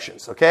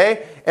affections.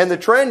 Okay? And the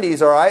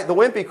trendies, all right, the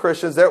wimpy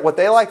Christians, what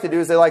they like to do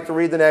is they like to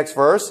read the next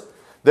verse.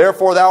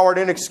 Therefore thou art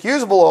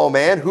inexcusable, O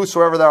man,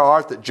 whosoever thou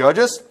art that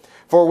judgest.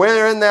 For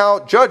wherein thou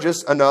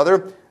judgest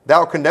another,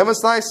 thou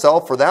condemnest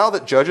thyself, for thou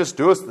that judgest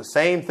doest the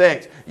same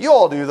things. You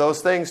all do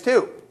those things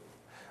too.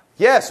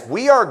 Yes,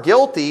 we are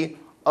guilty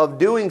of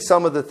doing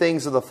some of the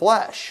things of the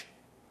flesh.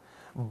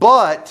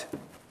 But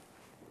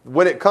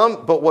what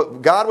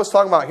God was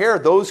talking about here,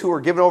 those who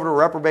were given over to a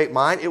reprobate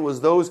mind, it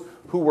was those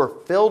who were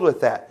filled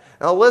with that.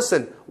 Now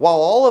listen, while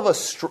all of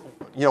us,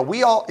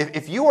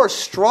 if you are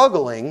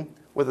struggling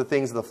with the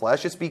things of the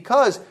flesh, it's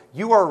because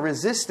you are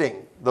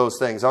resisting those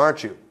things,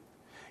 aren't you?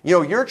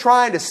 You're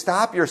trying to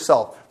stop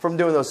yourself from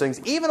doing those things.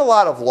 Even a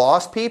lot of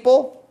lost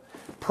people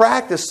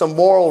practice some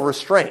moral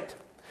restraint.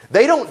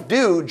 They don't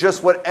do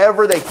just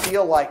whatever they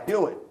feel like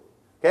doing.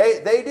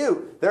 Okay? They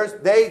do.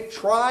 They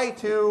try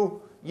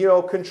to,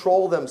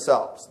 control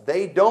themselves.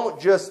 They don't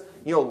just,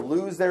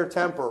 lose their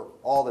temper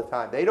all the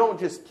time. They don't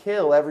just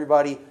kill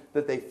everybody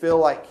that they feel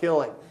like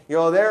killing.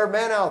 There are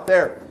men out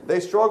there. They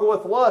struggle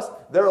with lust.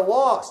 They're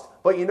lost.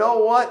 But you know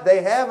what?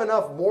 They have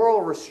enough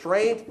moral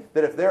restraint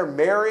that if they're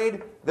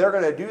married, they're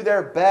going to do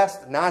their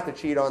best not to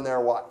cheat on their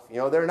wife.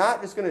 They're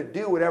not just going to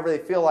do whatever they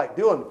feel like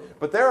doing.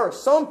 But there are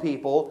some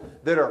people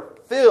that are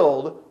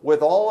filled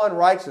with all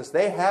unrighteousness.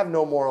 They have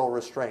no moral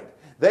restraint.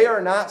 They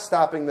are not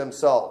stopping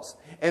themselves.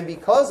 And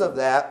because of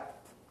that,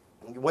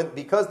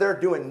 because they're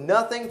doing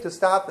nothing to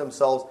stop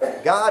themselves,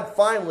 God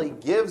finally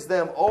gives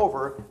them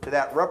over to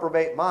that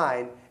reprobate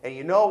mind. And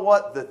you know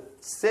what? The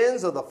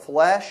sins of the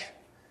flesh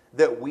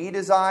that we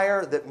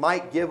desire that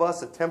might give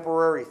us a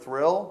temporary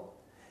thrill,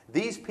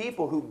 these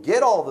people who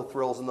get all the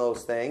thrills in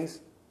those things,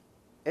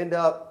 it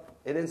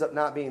ends up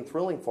not being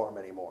thrilling for them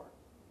anymore.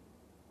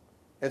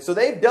 And so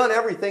they've done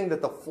everything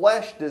that the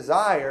flesh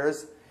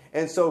desires.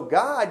 And so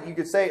God, you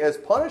could say, as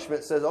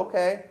punishment, says,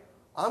 okay,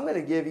 I'm going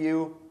to give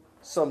you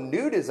some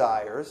new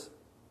desires.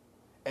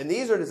 And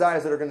these are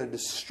desires that are going to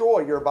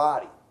destroy your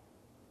body.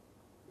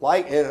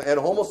 And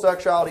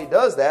homosexuality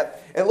does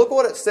that. And look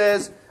what it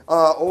says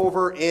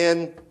over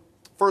in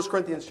 1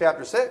 Corinthians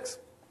chapter 6.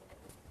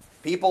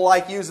 People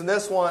like using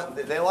this one.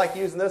 They like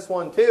using this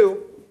one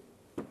too.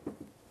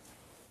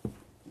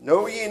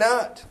 Know ye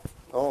not.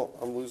 Oh,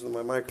 I'm losing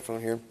my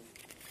microphone here.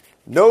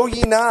 Know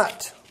ye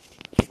not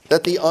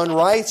that the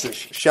unrighteous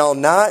shall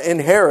not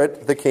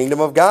inherit the kingdom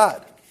of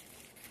God?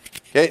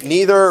 Okay?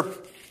 Neither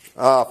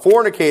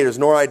fornicators,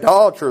 nor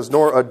idolaters,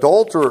 nor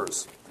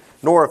adulterers,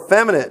 nor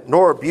effeminate,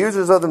 nor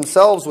abusers of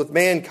themselves with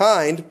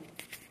mankind.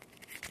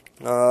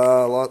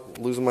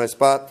 Losing my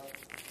spot.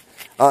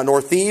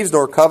 Nor thieves,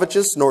 nor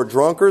covetous, nor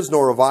drunkards,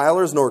 nor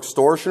revilers, nor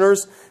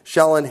extortioners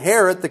shall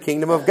inherit the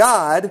kingdom of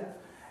God.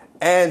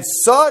 And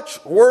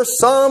such were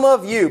some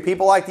of you.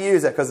 People like to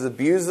use that because the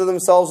abusers of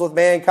themselves with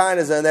mankind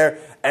is in there.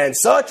 And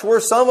such were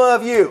some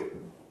of you.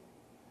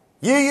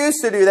 You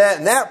used to do that,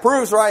 and that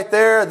proves right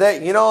there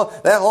that,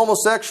 that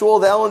homosexual,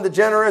 the Ellen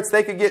DeGenerates,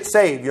 they could get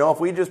saved. If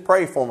we just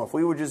pray for them, if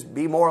we would just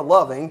be more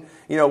loving,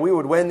 we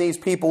would win these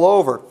people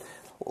over.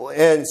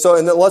 And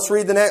then let's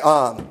read the next.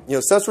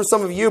 Such were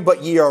some of you,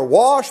 but ye are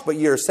washed, but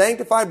ye are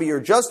sanctified, but ye are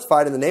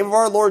justified in the name of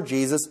our Lord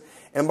Jesus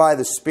and by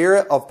the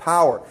Spirit of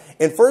power.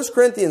 In 1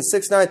 Corinthians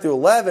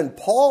 6:9-11,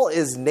 Paul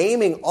is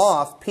naming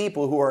off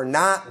people who are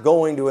not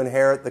going to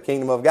inherit the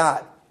kingdom of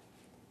God.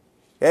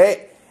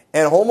 Okay?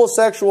 And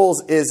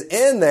homosexuals is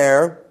in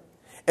there.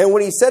 And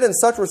when he said, and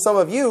such were some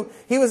of you,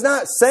 he was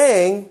not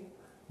saying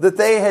that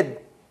they had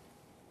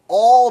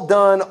all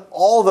done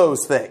all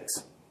those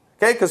things.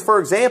 Okay, because for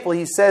example,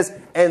 he says,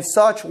 and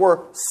such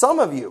were some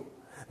of you.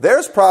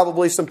 There's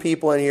probably some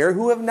people in here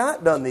who have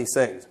not done these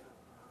things,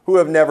 who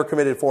have never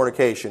committed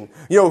fornication,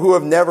 who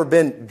have never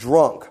been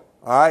drunk,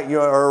 all right,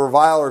 or a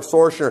reviler or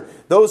extortioner.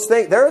 Those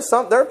things, there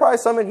are probably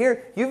some in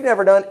here, you've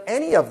never done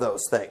any of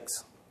those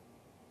things.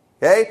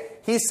 Okay,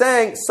 he's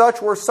saying,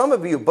 such were some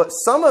of you, but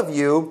some of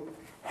you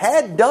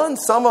had done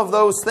some of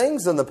those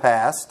things in the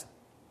past,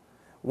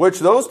 which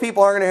those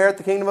people aren't going to inherit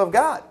the kingdom of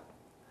God.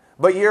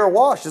 But ye are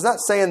washed. It's not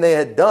saying they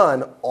had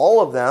done all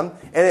of them,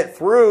 and it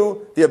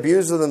threw the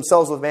abusers of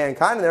themselves with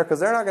mankind in there because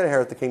they're not going to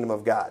inherit the kingdom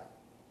of God.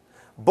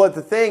 But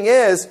the thing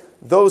is,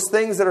 those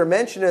things that are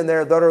mentioned in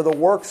there that are the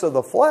works of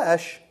the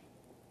flesh,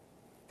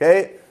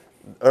 okay,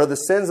 or the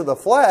sins of the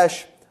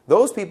flesh,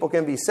 those people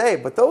can be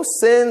saved. But those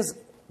sins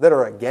that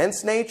are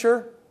against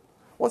nature,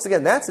 once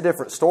again, that's a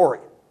different story.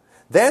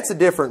 That's a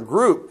different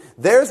group.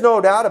 There's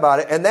no doubt about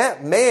it. And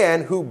that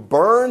man who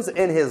burns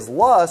in his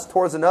lust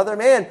towards another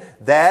man,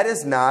 that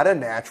is not a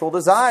natural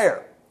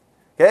desire.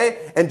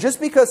 Okay? And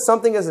just because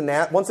something is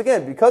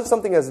because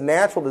something is a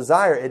natural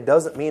desire, it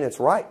doesn't mean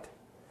it's right.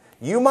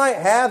 You might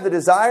have the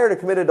desire to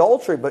commit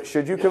adultery, but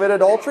should you commit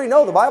adultery?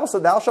 No, the Bible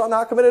said, thou shalt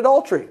not commit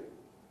adultery.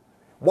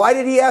 Why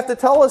did he have to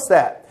tell us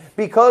that?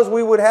 Because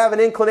we would have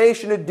an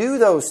inclination to do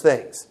those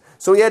things.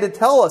 So he had to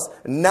tell us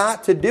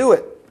not to do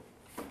it.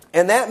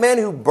 And that man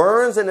who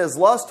burns in his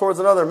lust towards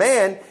another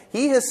man,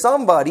 he is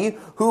somebody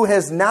who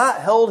has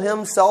not held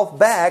himself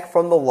back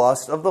from the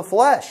lust of the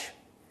flesh.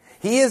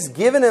 He has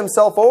given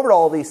himself over to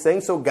all these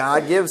things, so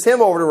God gives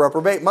him over to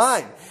reprobate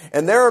mind.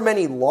 And there are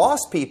many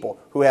lost people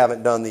who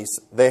haven't done these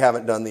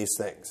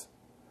things.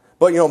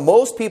 But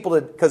most people,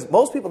 because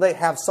most people, they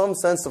have some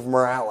sense of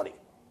morality.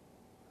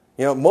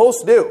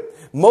 Most do.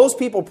 Most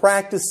people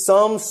practice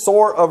some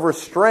sort of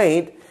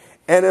restraint,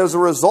 and as a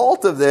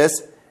result of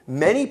this,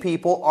 many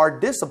people are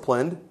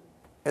disciplined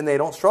and they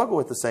don't struggle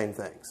with the same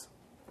things.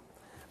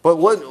 But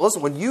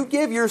listen, when you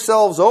give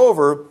yourselves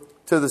over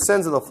to the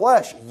sins of the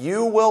flesh,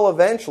 you will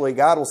eventually,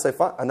 God will say,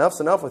 fine, enough's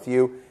enough with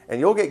you, and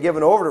you'll get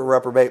given over to a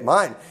reprobate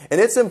mind.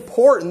 And it's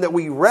important that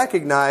we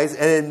recognize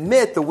and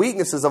admit the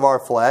weaknesses of our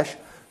flesh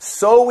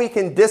so we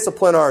can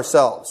discipline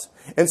ourselves.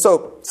 And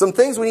so, some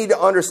things we need to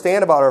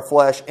understand about our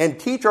flesh and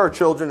teach our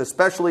children,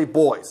 especially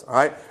boys. All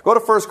right? Go to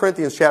 1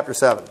 Corinthians chapter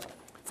 7.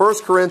 1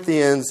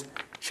 Corinthians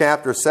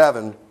chapter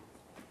 7.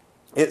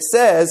 It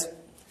says,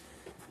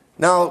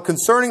 now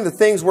concerning the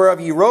things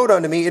whereof ye wrote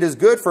unto me, it is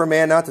good for a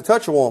man not to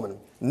touch a woman.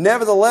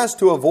 Nevertheless,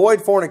 to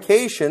avoid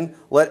fornication,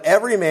 let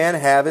every man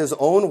have his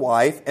own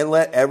wife, and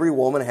let every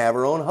woman have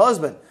her own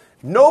husband.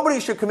 Nobody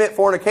should commit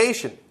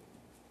fornication.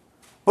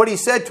 But he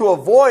said to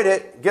avoid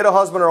it, get a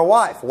husband or a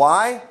wife.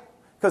 Why?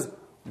 Because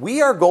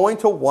we are going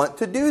to want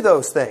to do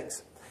those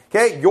things.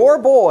 Okay, your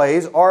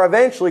boys are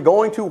eventually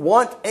going to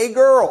want a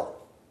girl.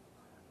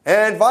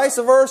 And vice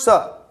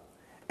versa.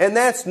 And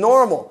that's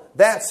normal.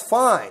 That's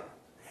fine.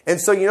 And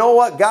so you know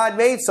what? God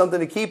made something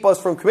to keep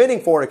us from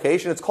committing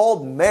fornication. It's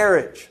called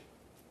marriage.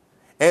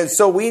 And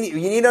so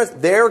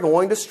they're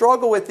going to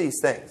struggle with these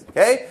things.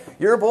 Okay?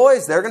 Your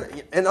boys,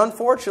 and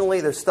unfortunately,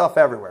 there's stuff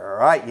everywhere.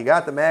 All right? You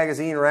got the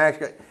magazine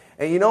racks.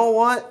 And you know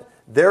what?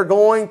 They're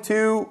going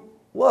to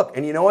look.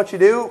 And you know what you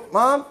do,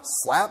 Mom?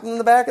 Slap them in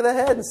the back of the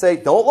head and say,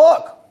 don't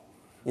look.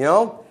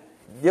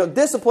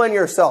 Discipline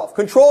yourself.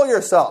 Control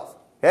yourself.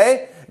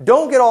 Okay?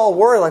 Don't get all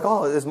worried like,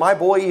 oh, is my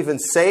boy even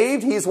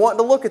saved? He's wanting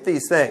to look at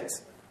these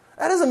things.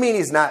 That doesn't mean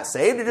he's not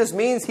saved. It just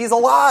means he's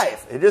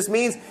alive. It just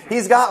means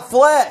he's got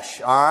flesh.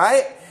 All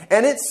right?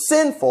 And it's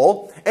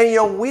sinful.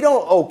 And, we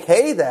don't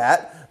okay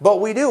that, but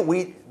we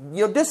do.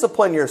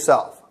 Discipline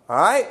yourself. All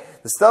right?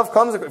 The stuff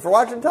comes, if you're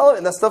watching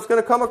television, that stuff's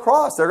going to come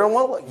across. They're going to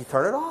want to look. You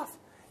turn it off.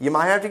 You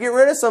might have to get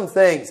rid of some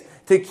things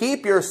to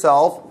keep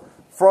yourself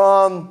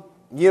from,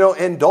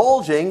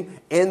 indulging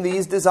in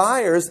these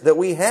desires that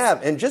we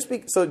have. And just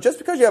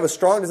because you have a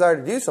strong desire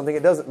to do something,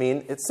 it doesn't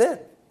mean it's sin.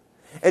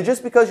 And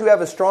just because you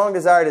have a strong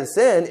desire to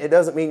sin, it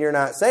doesn't mean you're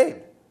not saved.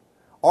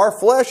 Our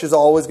flesh is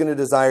always going to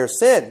desire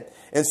sin.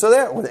 And so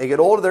that when they get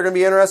older, they're going to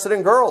be interested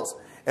in girls.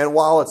 And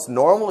while it's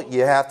normal,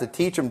 you have to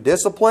teach them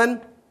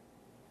discipline.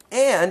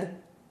 And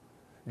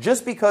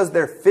just because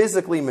they're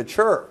physically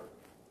mature,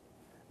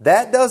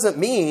 that doesn't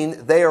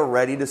mean they are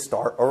ready to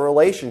start a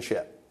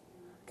relationship.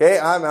 Okay,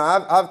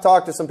 I've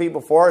talked to some people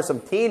before, some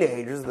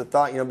teenagers that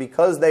thought,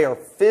 because they are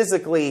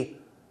physically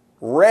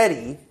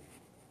ready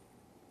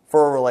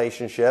for a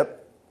relationship,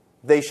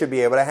 they should be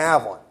able to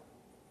have one.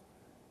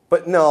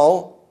 But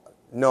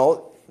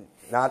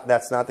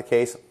that's not the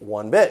case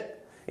one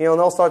bit.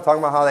 They'll start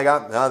talking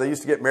about how they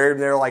used to get married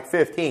when they were like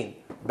 15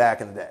 back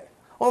in the day.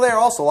 Well, they were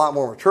also a lot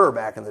more mature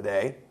back in the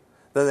day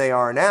than they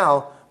are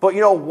now. But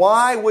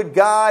why would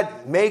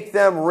God make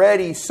them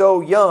ready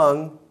so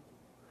young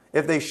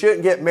if they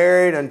shouldn't get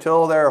married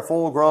until they're a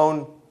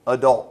full-grown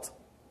adult?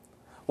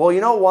 Well,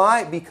 you know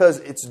why? Because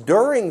it's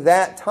during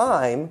that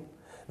time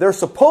they're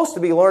supposed to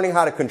be learning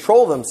how to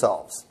control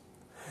themselves.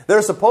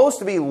 They're supposed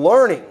to be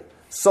learning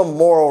some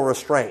moral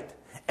restraint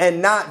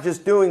and not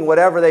just doing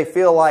whatever they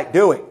feel like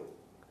doing.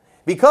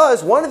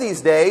 Because one of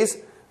these days,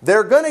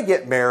 they're going to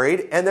get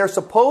married and they're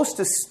supposed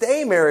to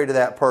stay married to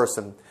that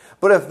person.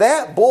 But if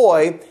that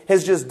boy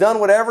has just done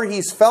whatever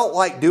he's felt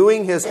like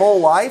doing his whole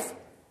life,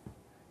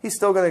 he's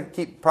still going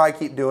to probably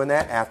keep doing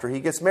that after he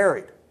gets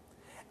married.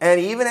 And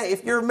even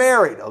if you're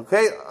married,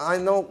 okay, I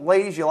know,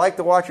 ladies, you like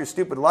to watch your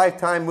stupid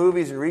Lifetime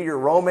movies and read your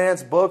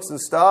romance books and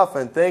stuff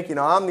and think,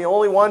 I'm the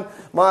only one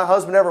my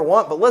husband ever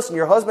want. But listen,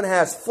 your husband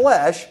has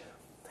flesh,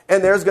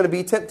 and there's going to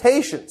be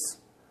temptations.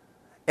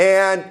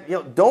 And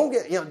don't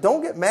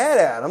get mad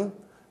at him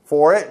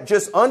for it.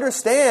 Just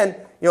understand,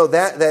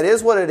 that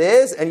is what it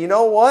is. And you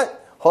know what?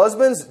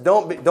 Husbands,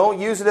 don't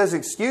use it as an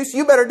excuse.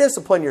 You better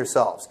discipline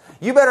yourselves.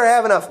 You better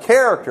have enough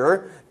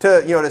character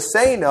to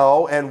say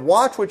no and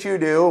watch what you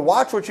do,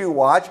 watch what you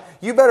watch.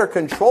 You better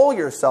control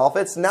yourself.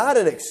 It's not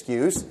an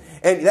excuse.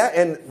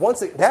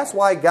 That's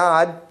why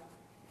God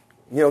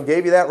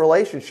gave you that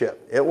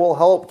relationship. It will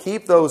help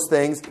keep those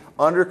things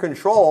under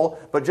control.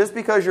 But just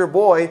because your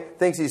boy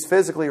thinks he's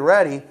physically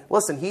ready,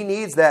 listen, he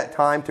needs that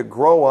time to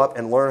grow up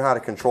and learn how to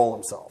control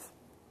himself.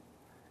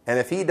 And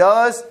if he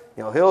does,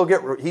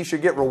 he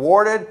should get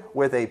rewarded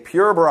with a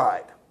pure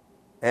bride.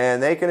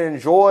 And they can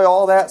enjoy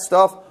all that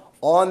stuff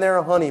on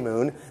their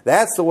honeymoon.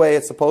 That's the way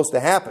it's supposed to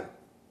happen.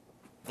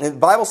 And the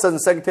Bible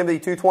says in 2 Timothy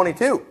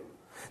 2:22,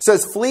 it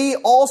says, flee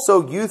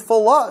also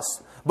youthful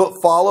lusts, but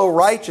follow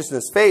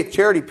righteousness, faith,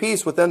 charity,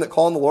 peace with them that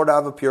call on the Lord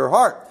out of a pure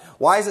heart.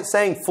 Why is it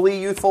saying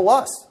flee youthful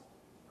lusts?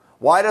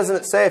 Why doesn't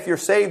it say if you're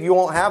saved, you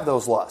won't have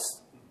those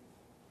lusts?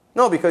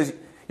 No, because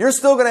you're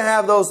still going to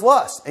have those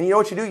lusts. And you know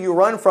what you do? You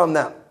run from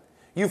them.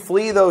 You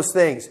flee those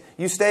things.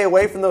 You stay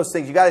away from those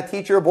things. You got to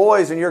teach your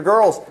boys and your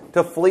girls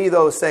to flee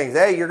those things.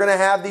 Hey, you're going to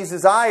have these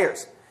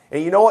desires.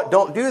 And you know what?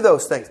 Don't do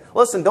those things.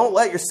 Listen, don't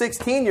let your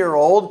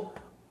 16-year-old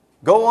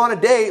go on a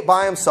date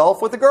by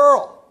himself with a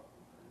girl.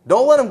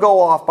 Don't let them go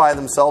off by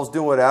themselves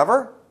doing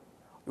whatever.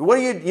 What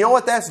do you know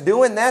what that's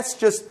doing? That's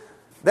just,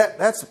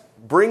 that's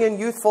bringing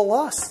youthful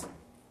lust.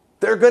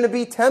 They're going to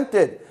be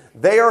tempted.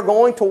 They are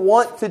going to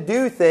want to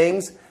do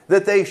things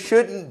that they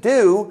shouldn't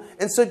do.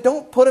 And so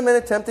don't put them in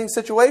a tempting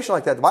situation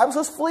like that. The Bible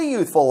says flee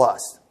youthful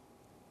lust.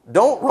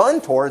 Don't run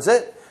towards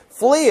it.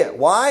 Flee it.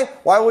 Why?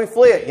 Why would we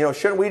flee it?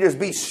 Shouldn't we just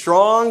be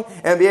strong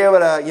and be able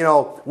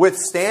to,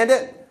 withstand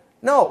it?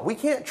 No, we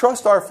can't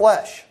trust our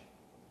flesh.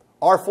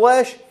 Our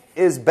flesh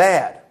is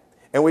bad.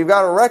 And we've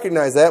got to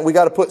recognize that. We've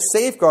got to put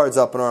safeguards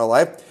up in our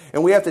life.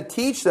 And we have to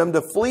teach them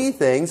to flee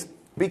things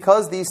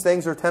because these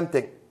things are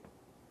tempting.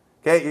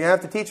 Okay, you have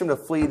to teach them to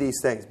flee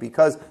these things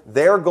because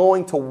they're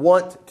going to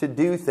want to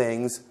do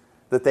things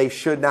that they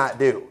should not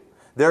do.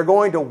 They're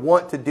going to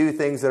want to do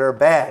things that are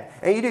bad.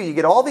 And you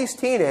get all these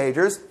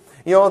teenagers,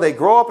 they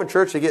grow up in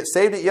church, they get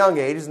saved at young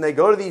ages, and they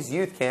go to these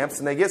youth camps,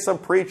 and they get some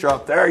preacher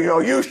up there,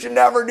 you should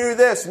never do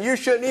this, and you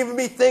shouldn't even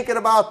be thinking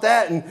about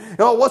that, and,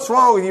 what's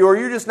wrong with you? Are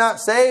you just not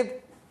saved?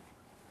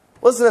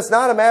 Listen, it's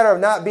not a matter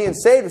of not being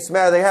saved, it's a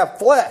matter they have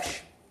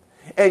flesh.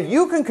 And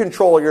you can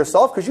control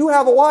yourself because you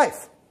have a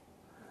wife.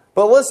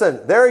 But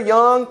listen, they're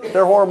young,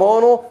 they're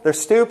hormonal, they're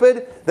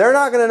stupid. They're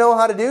not going to know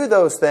how to do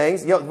those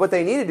things. What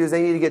they need to do is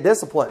they need to get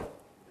discipline.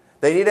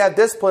 They need to have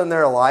discipline in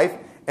their life,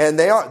 and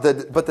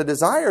but the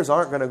desires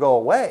aren't going to go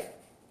away.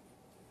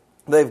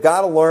 They've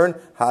got to learn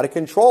how to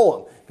control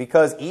them.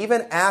 Because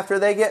even after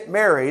they get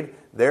married,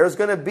 there's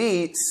going to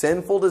be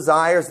sinful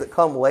desires that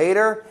come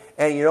later.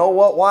 And you know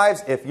what,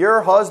 wives? If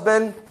your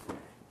husband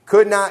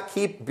could not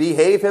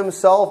behave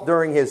himself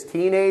during his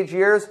teenage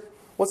years,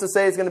 what's to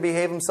say he's going to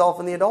behave himself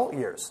in the adult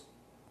years?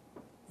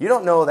 You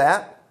don't know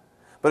that.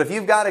 But if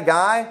you've got a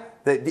guy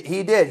that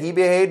he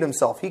behaved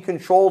himself, he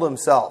controlled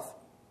himself,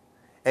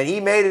 and he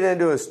made it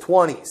into his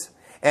 20s,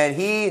 and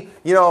he,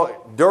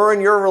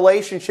 during your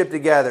relationship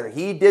together,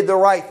 he did the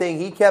right thing.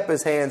 He kept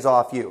his hands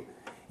off you.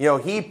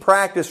 He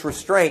practiced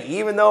restraint,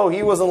 even though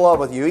he was in love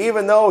with you,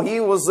 even though he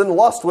was in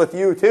lust with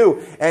you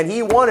too, and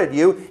he wanted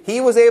you.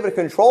 He was able to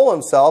control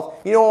himself.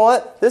 You know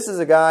what? This is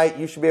a guy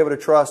you should be able to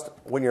trust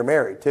when you're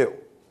married too.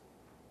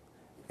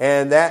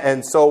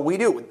 And so we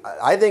do.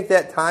 I think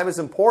that time is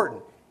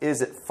important.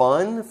 Is it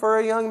fun for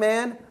a young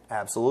man?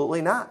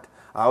 Absolutely not.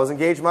 I was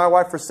engaged to my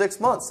wife for 6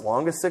 months,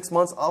 longest 6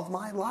 months of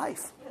my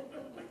life.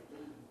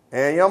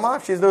 And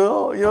Mom, she's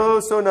doing, it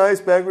was so nice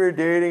back when we were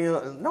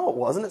dating. No, it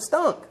wasn't. It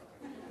stunk.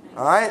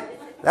 All right,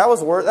 that was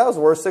the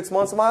worst 6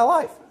 months of my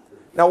life.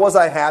 Now, was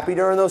I happy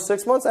during those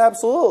 6 months?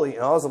 Absolutely.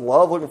 I was in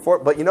love, looking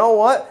forward. But you know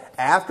what?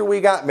 After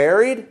we got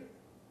married,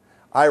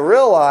 I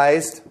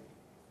realized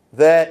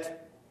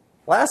that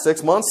last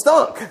 6 months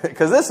stunk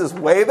because this is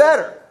way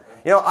better.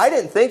 I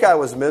didn't think I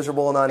was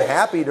miserable and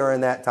unhappy during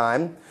that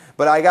time,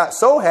 but I got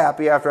so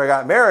happy after I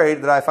got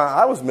married that I found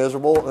I was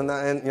miserable and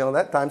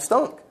that time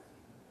stunk.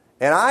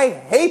 And I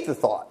hate the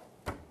thought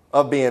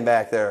of being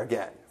back there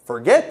again.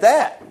 Forget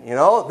that.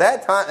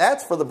 That time,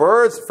 that's for the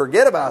birds.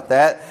 Forget about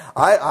that.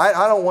 I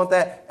don't want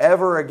that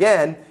ever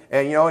again.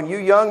 And you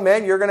young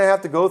men, you're going to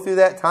have to go through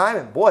that time,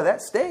 and boy,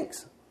 that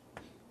stinks.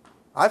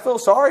 I feel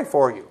sorry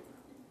for you.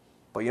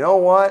 But you know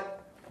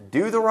what?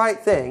 Do the right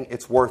thing.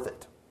 It's worth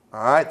it.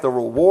 All right? The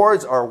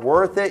rewards are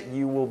worth it.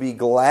 You will be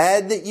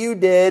glad that you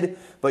did.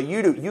 But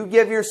you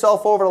give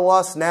yourself over to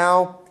lust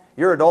now,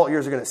 your adult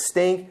years are going to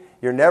stink.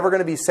 You're never going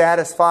to be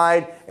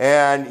satisfied.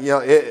 And,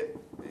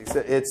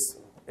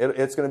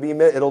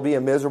 it'll be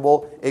a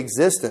miserable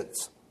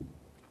existence.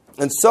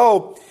 And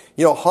so,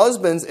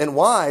 husbands and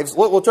wives,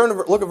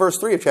 look at verse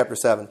 3 of chapter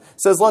 7.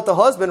 It says, let the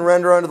husband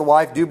render unto the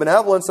wife due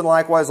benevolence, and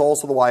likewise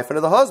also the wife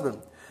unto the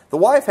husband. The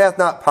wife hath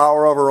not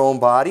power of her own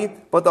body,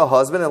 but the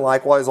husband, and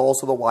likewise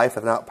also the wife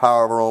hath not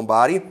power of her own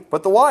body,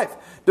 but the wife.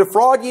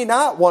 Defraud ye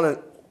not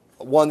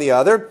one the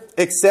other,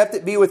 except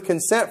it be with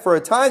consent for a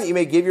time, that you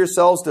may give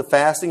yourselves to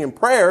fasting and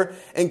prayer,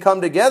 and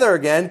come together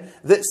again,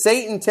 that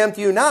Satan tempt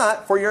you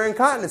not for your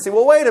incontinency.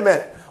 Well, wait a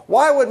minute.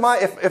 Why would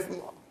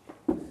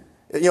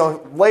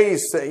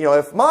ladies,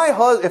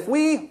 if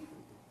we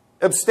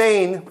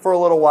abstain for a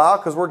little while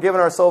because we're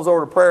giving ourselves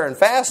over to prayer and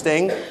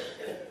fasting,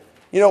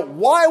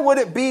 why would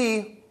it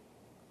be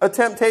a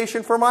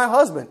temptation for my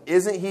husband?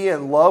 Isn't he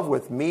in love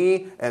with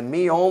me and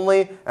me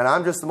only, and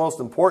I'm just the most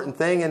important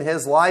thing in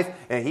his life,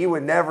 and he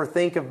would never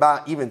think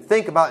about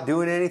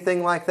doing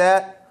anything like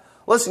that?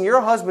 Listen,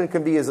 your husband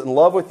can be as in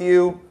love with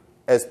you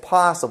as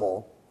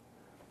possible,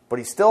 but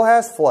he still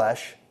has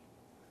flesh,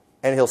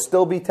 and he'll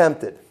still be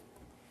tempted.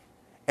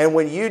 And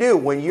when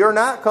you're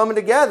not coming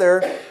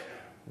together,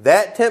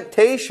 that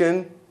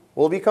temptation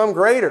will become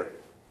greater.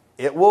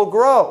 It will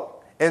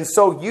grow. And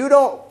so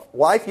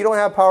wife, you don't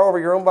have power over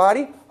your own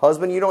body.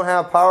 Husband, you don't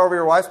have power over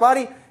your wife's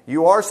body.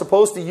 You are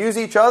supposed to use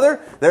each other.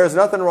 There's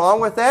nothing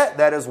wrong with that.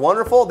 That is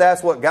wonderful.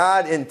 That's what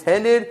God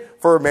intended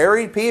for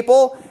married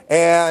people.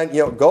 And,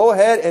 go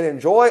ahead and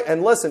enjoy.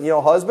 And listen,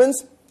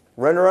 husbands,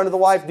 render unto the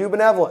wife due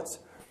benevolence.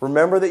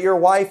 Remember that your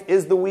wife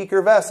is the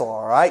weaker vessel,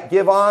 all right?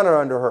 Give honor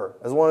unto her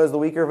as one as the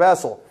weaker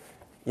vessel.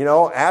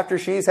 After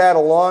she's had a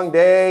long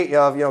day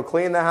of,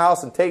 cleaning the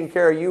house and taking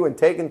care of you and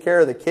taking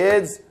care of the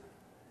kids,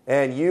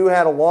 and you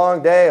had a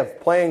long day of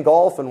playing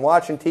golf and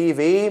watching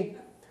TV,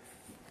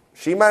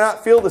 she might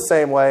not feel the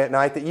same way at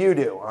night that you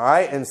do, all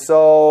right? And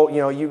so,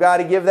 you got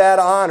to give that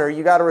honor.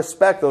 You got to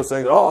respect those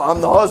things. Oh, I'm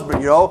the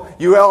husband,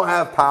 You don't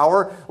have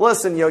power.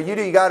 Listen,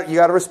 you got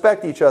to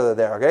respect each other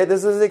there, okay?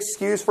 This is an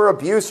excuse for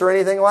abuse or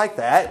anything like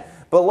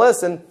that. But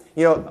listen,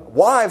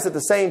 wives, at the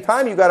same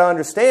time, you got to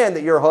understand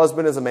that your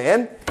husband is a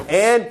man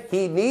and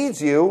he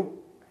needs you,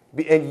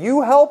 and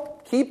you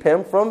help keep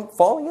him from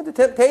falling into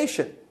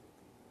temptation.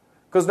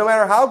 Because no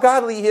matter how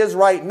godly he is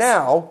right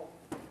now,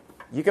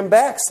 you can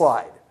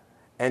backslide.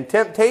 And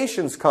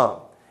temptations come.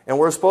 And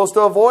we're supposed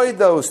to avoid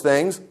those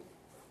things.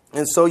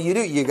 And so you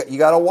do. You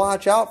got to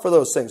watch out for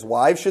those things.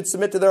 Wives should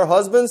submit to their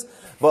husbands,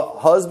 but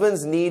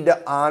husbands need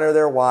to honor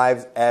their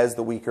wives as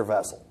the weaker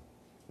vessel.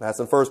 That's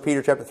in 1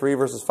 Peter chapter 3,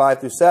 verses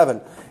 5 through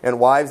 7. And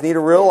wives need to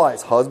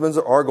realize husbands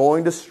are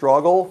going to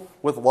struggle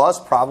with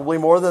lust probably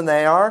more than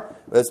they are.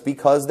 That's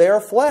because they are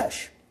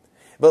flesh.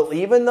 But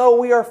even though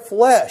we are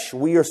flesh,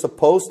 we are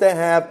supposed to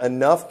have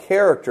enough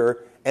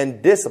character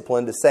and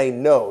discipline to say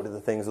no to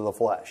the things of the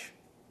flesh.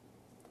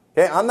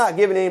 Okay, I'm not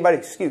giving anybody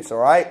an excuse, all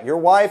right? Your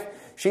wife,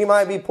 she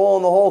might be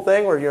pulling the whole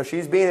thing where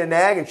she's being a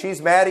nag and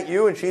she's mad at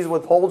you and she's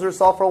withholds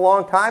herself for a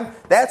long time.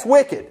 That's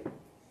wicked.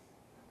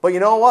 But you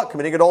know what?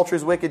 Committing adultery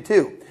is wicked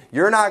too.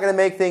 You're not going to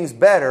make things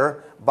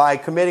better by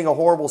committing a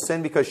horrible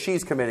sin because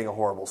she's committing a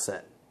horrible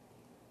sin.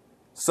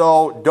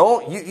 So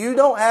you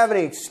don't have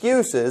any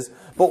excuses.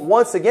 But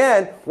once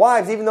again,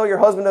 wives, even though your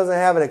husband doesn't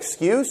have an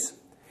excuse,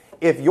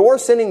 if you're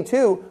sinning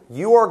too,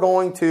 you are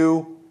going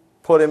to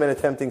put him in a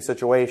tempting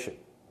situation.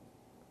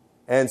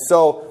 And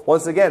so,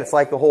 once again, it's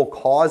like the whole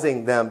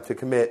causing them to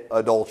commit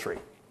adultery.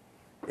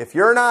 If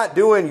you're not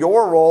doing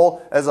your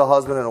role as a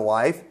husband and a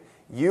wife,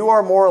 you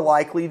are more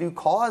likely to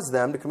cause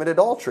them to commit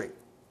adultery.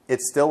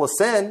 It's still a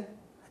sin.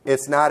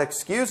 It's not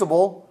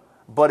excusable,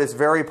 but it's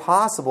very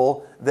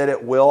possible that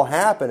it will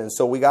happen. And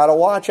so we got to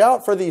watch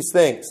out for these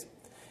things.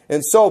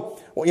 And so,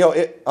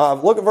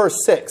 look at verse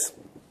 6.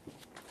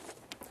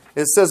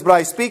 It says, "But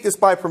I speak this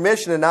by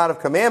permission and not of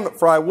commandment,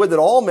 for I would that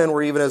all men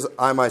were even as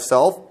I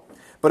myself.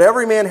 But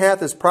every man hath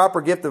his proper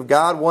gift of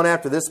God, one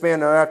after this man,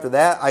 another after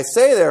that. I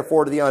say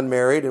therefore to the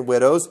unmarried and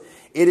widows,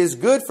 it is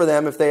good for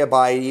them if they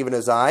abide even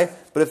as I.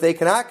 But if they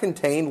cannot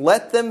contain,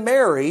 let them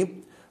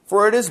marry,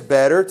 for it is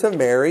better to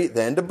marry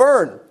than to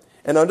burn.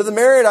 And unto the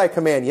married I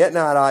command, yet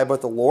not I,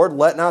 but the Lord,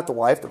 let not the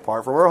wife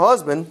depart from her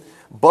husband.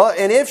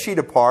 And if she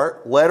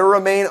depart, let her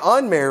remain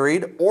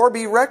unmarried, or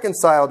be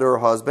reconciled to her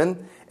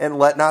husband, and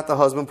let not the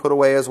husband put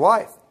away his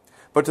wife.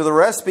 But to the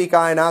rest speak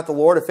I not the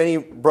Lord. If any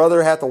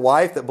brother hath a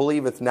wife that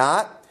believeth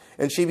not,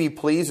 and she be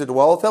pleased to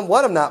dwell with him,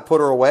 let him not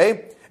put her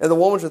away. And the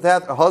woman which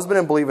hath a husband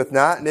and believeth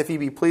not, and if he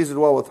be pleased to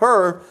dwell with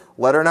her,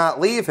 let her not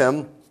leave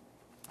him.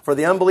 For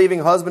the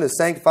unbelieving husband is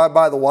sanctified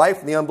by the wife,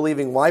 and the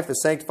unbelieving wife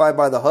is sanctified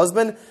by the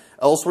husband.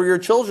 Else were your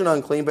children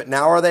unclean, but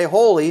now are they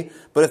holy.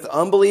 But if the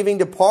unbelieving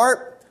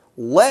depart,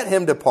 let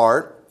him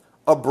depart.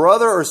 A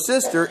brother or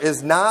sister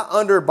is not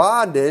under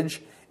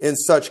bondage in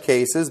such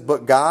cases,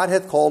 but God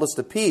hath called us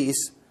to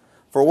peace.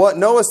 For what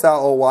knowest thou,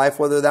 O wife,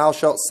 whether thou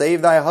shalt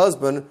save thy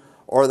husband,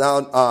 or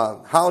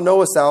how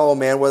knowest thou, O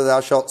man, whether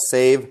thou shalt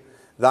save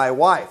thy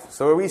wife?"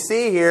 So we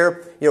see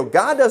here,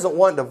 God doesn't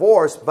want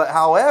divorce, but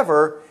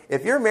however,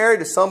 if you're married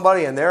to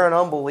somebody and they're an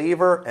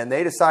unbeliever and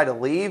they decide to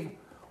leave,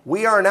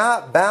 we are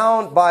not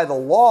bound by the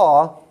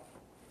law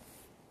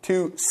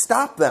to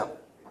stop them.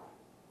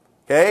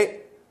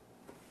 Okay?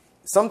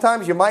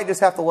 Sometimes you might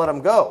just have to let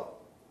them go.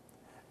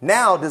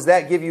 Now, does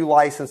that give you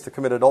license to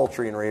commit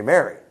adultery and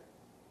remarry?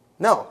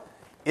 No.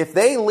 If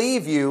they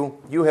leave you,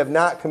 you have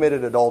not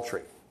committed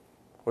adultery,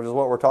 which is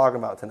what we're talking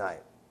about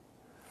tonight.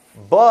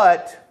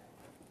 But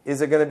is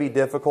it going to be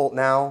difficult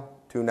now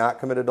to not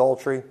commit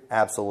adultery?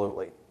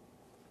 Absolutely.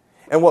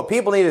 And what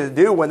people need to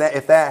do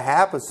if that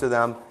happens to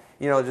them,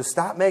 just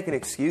stop making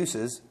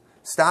excuses.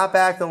 Stop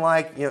acting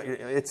like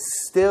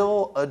it's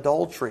still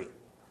adultery.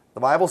 The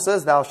Bible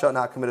says thou shalt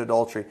not commit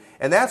adultery.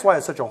 And that's why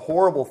it's such a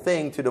horrible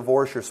thing to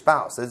divorce your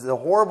spouse. It's a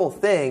horrible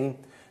thing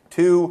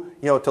to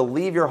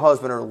leave your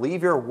husband or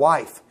leave your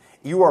wife.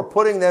 You are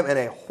putting them in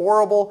a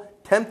horrible,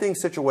 tempting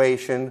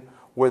situation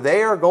where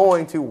they are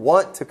going to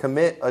want to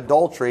commit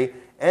adultery,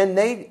 and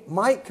they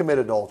might commit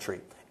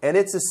adultery. And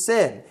it's a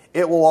sin.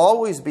 It will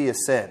always be a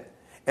sin.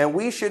 And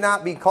we should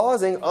not be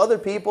causing other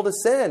people to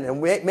sin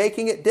and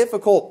making it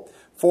difficult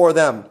for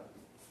them.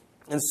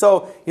 And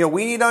so,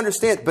 we need to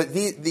understand, but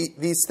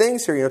these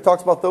things here, it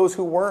talks about those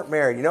who weren't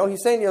married.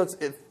 He's saying,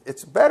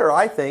 it's better,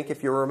 I think,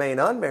 if you remain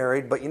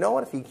unmarried, but you know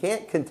what? If you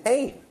can't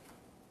contain,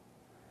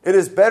 it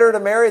is better to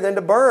marry than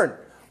to burn.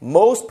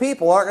 Most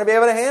people aren't going to be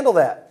able to handle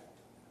that.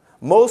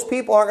 Most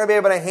people aren't going to be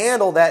able to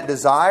handle that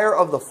desire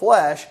of the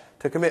flesh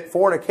to commit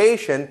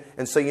fornication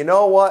and say, you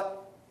know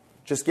what?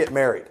 Just get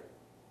married.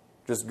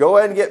 Just go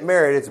ahead and get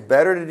married. It's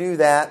better to do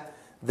that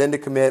than to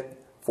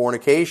commit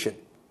fornication.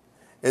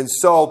 And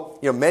so,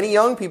 many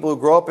young people who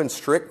grow up in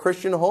strict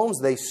Christian homes,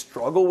 they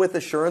struggle with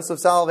assurance of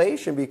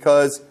salvation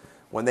because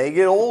when they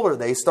get older,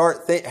 they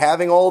start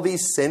having all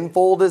these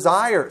sinful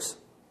desires.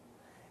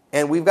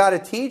 And we've got to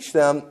teach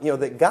them,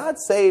 that God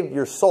saved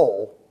your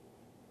soul.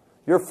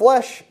 Your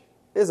flesh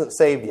isn't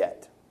saved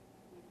yet.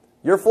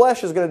 Your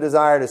flesh is going to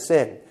desire to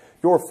sin.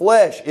 Your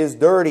flesh is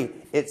dirty.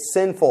 It's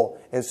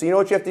sinful. And so you know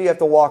what you have to do? You have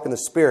to walk in the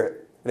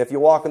Spirit. And if you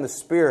walk in the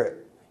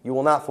Spirit, you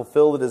will not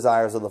fulfill the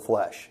desires of the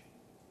flesh.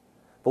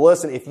 But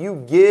listen, if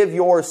you give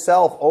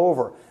yourself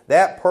over,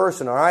 that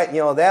person, all right,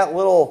 that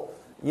little,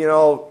 I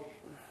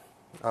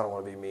don't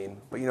want to be mean,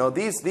 but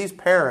these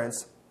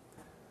parents,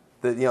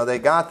 that they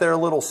got their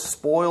little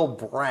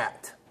spoiled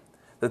brat,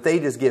 that they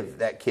just give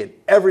that kid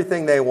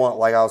everything they want,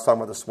 like I was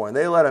talking about this morning.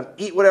 They let them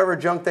eat whatever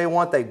junk they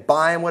want. They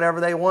buy them whatever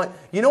they want.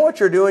 You know what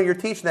you're doing? You're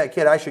teaching that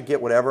kid, I should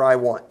get whatever I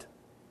want.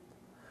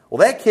 Well,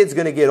 that kid's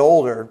going to get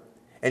older,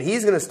 and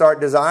he's going to start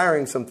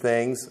desiring some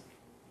things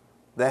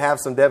that have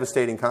some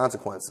devastating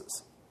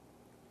consequences.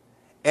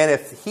 And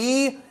if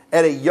he,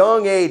 at a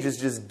young age, is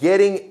just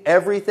getting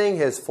everything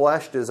his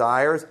flesh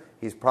desires,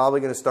 he's probably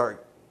going to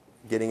start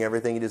getting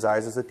everything he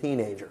desires as a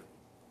teenager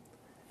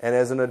and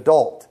as an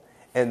adult.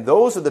 And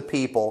those are the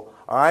people,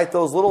 all right,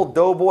 those little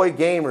doughboy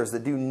gamers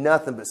that do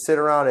nothing but sit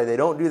around and they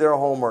don't do their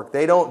homework.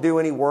 They don't do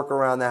any work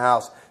around the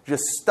house.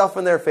 Just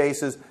stuffing their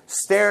faces,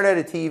 staring at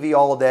a TV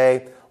all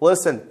day.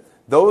 Listen,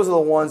 those are the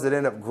ones that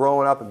end up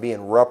growing up and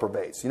being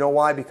reprobates. You know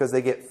why? Because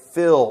they get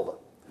filled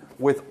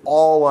with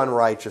all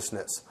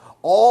unrighteousness.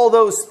 All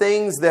those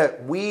things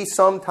that we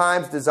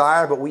sometimes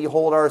desire but we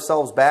hold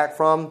ourselves back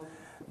from,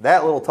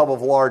 that little tub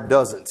of lard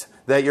doesn't.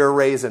 That you're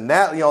raising.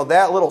 That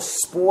little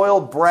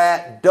spoiled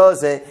brat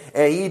doesn't,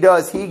 and he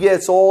does. He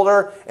gets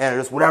older, and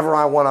just whatever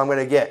I want, I'm going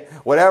to get.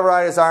 Whatever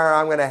I desire,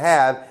 I'm going to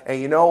have.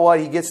 And you know what?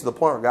 He gets to the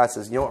point where God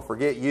says, you know what,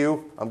 forget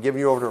you. I'm giving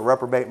you over to a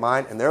reprobate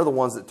mind. And they're the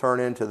ones that turn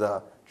into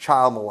the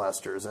child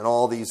molesters and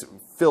all these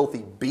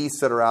filthy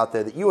beasts that are out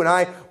there that you and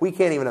I, we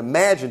can't even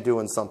imagine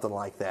doing something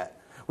like that.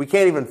 We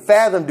can't even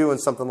fathom doing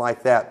something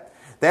like that.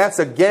 That's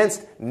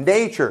against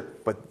nature.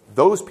 But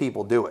those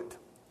people do it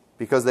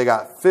because they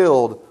got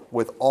filled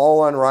with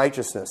all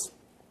unrighteousness.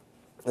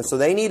 And so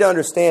they need to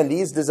understand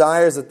these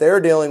desires that they're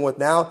dealing with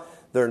now,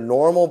 they're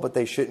normal, but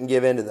they shouldn't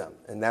give in to them.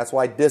 And that's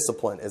why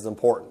discipline is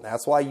important.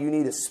 That's why you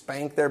need to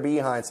spank their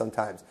behind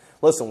sometimes.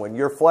 Listen, when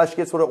your flesh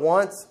gets what it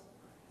wants,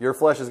 your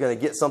flesh is going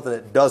to get something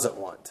it doesn't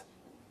want.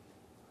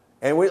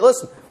 And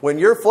listen, when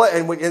your flesh,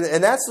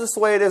 and that's just the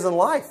way it is in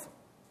life.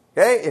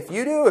 Okay, if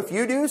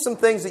you do some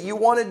things that you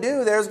want to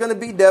do, there's going to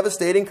be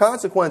devastating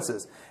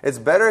consequences. It's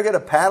better to get a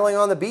paddling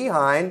on the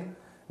behind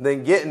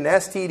than getting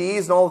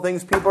STDs and all the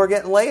things people are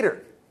getting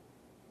later.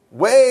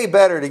 Way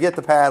better to get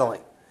the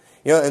paddling.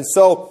 And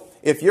so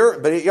if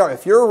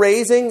you're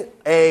raising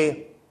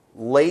a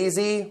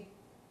lazy,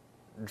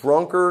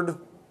 drunkard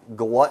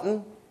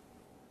glutton,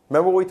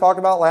 remember what we talked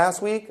about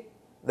last week?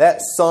 That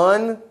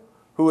son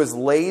who is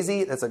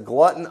lazy, that's a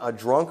glutton, a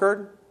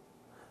drunkard.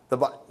 The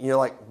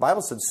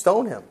Bible said,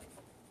 stone him.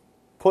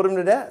 Put him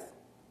to death.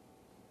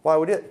 Why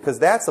would it? Because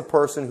that's a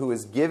person who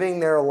is giving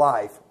their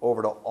life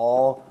over to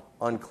all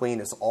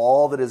uncleanness,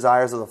 all the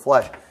desires of the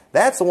flesh.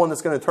 That's the one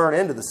that's going to turn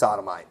into the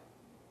sodomite.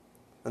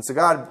 And so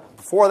God,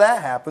 before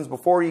that happens,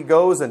 before he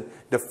goes and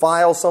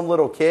defiles some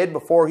little kid,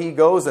 before he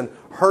goes and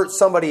hurts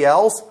somebody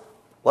else,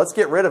 let's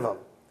get rid of him.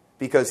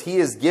 Because he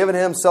has given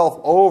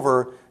himself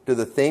over to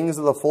the things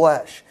of the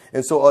flesh.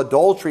 And so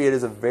adultery, it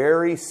is a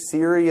very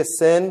serious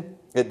sin.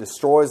 It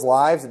destroys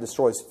lives. It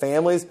destroys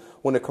families.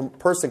 When a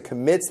person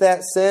commits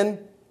that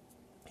sin,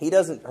 he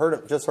doesn't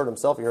just hurt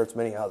himself. He hurts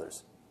many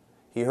others.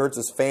 He hurts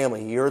his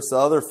family. He hurts the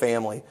other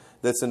family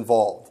that's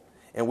involved.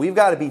 And we've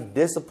got to be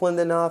disciplined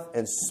enough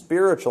and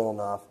spiritual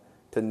enough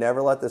to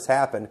never let this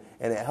happen.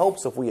 And it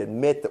helps if we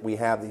admit that we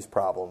have these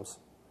problems,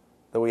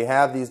 that we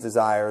have these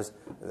desires.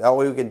 That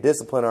way we can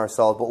discipline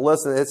ourselves. But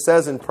listen, it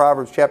says in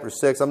Proverbs chapter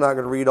 6, I'm not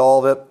going to read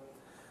all of it,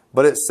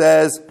 but it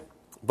says,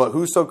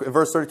 in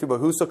verse 32, but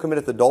whoso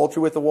committeth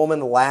adultery with a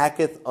woman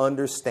lacketh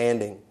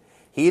understanding.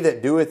 He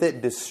that doeth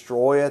it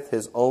destroyeth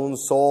his own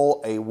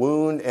soul. A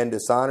wound and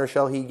dishonor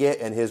shall he get,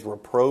 and his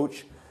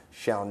reproach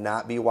shall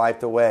not be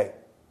wiped away.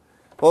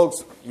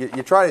 Folks, you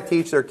try to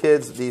teach their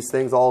kids these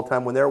things all the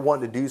time. When they're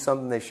wanting to do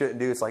something they shouldn't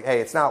do, it's like,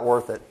 hey, it's not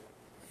worth it.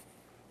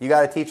 You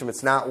got to teach them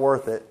it's not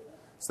worth it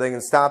so they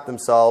can stop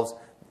themselves.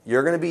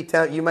 You're going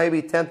to be you may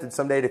be tempted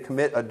someday to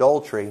commit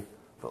adultery,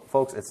 but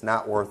folks, it's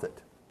not worth it.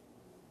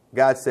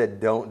 God said,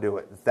 don't do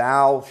it.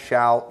 Thou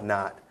shalt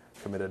not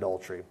commit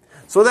adultery.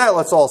 So with that,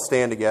 let's all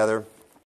stand together.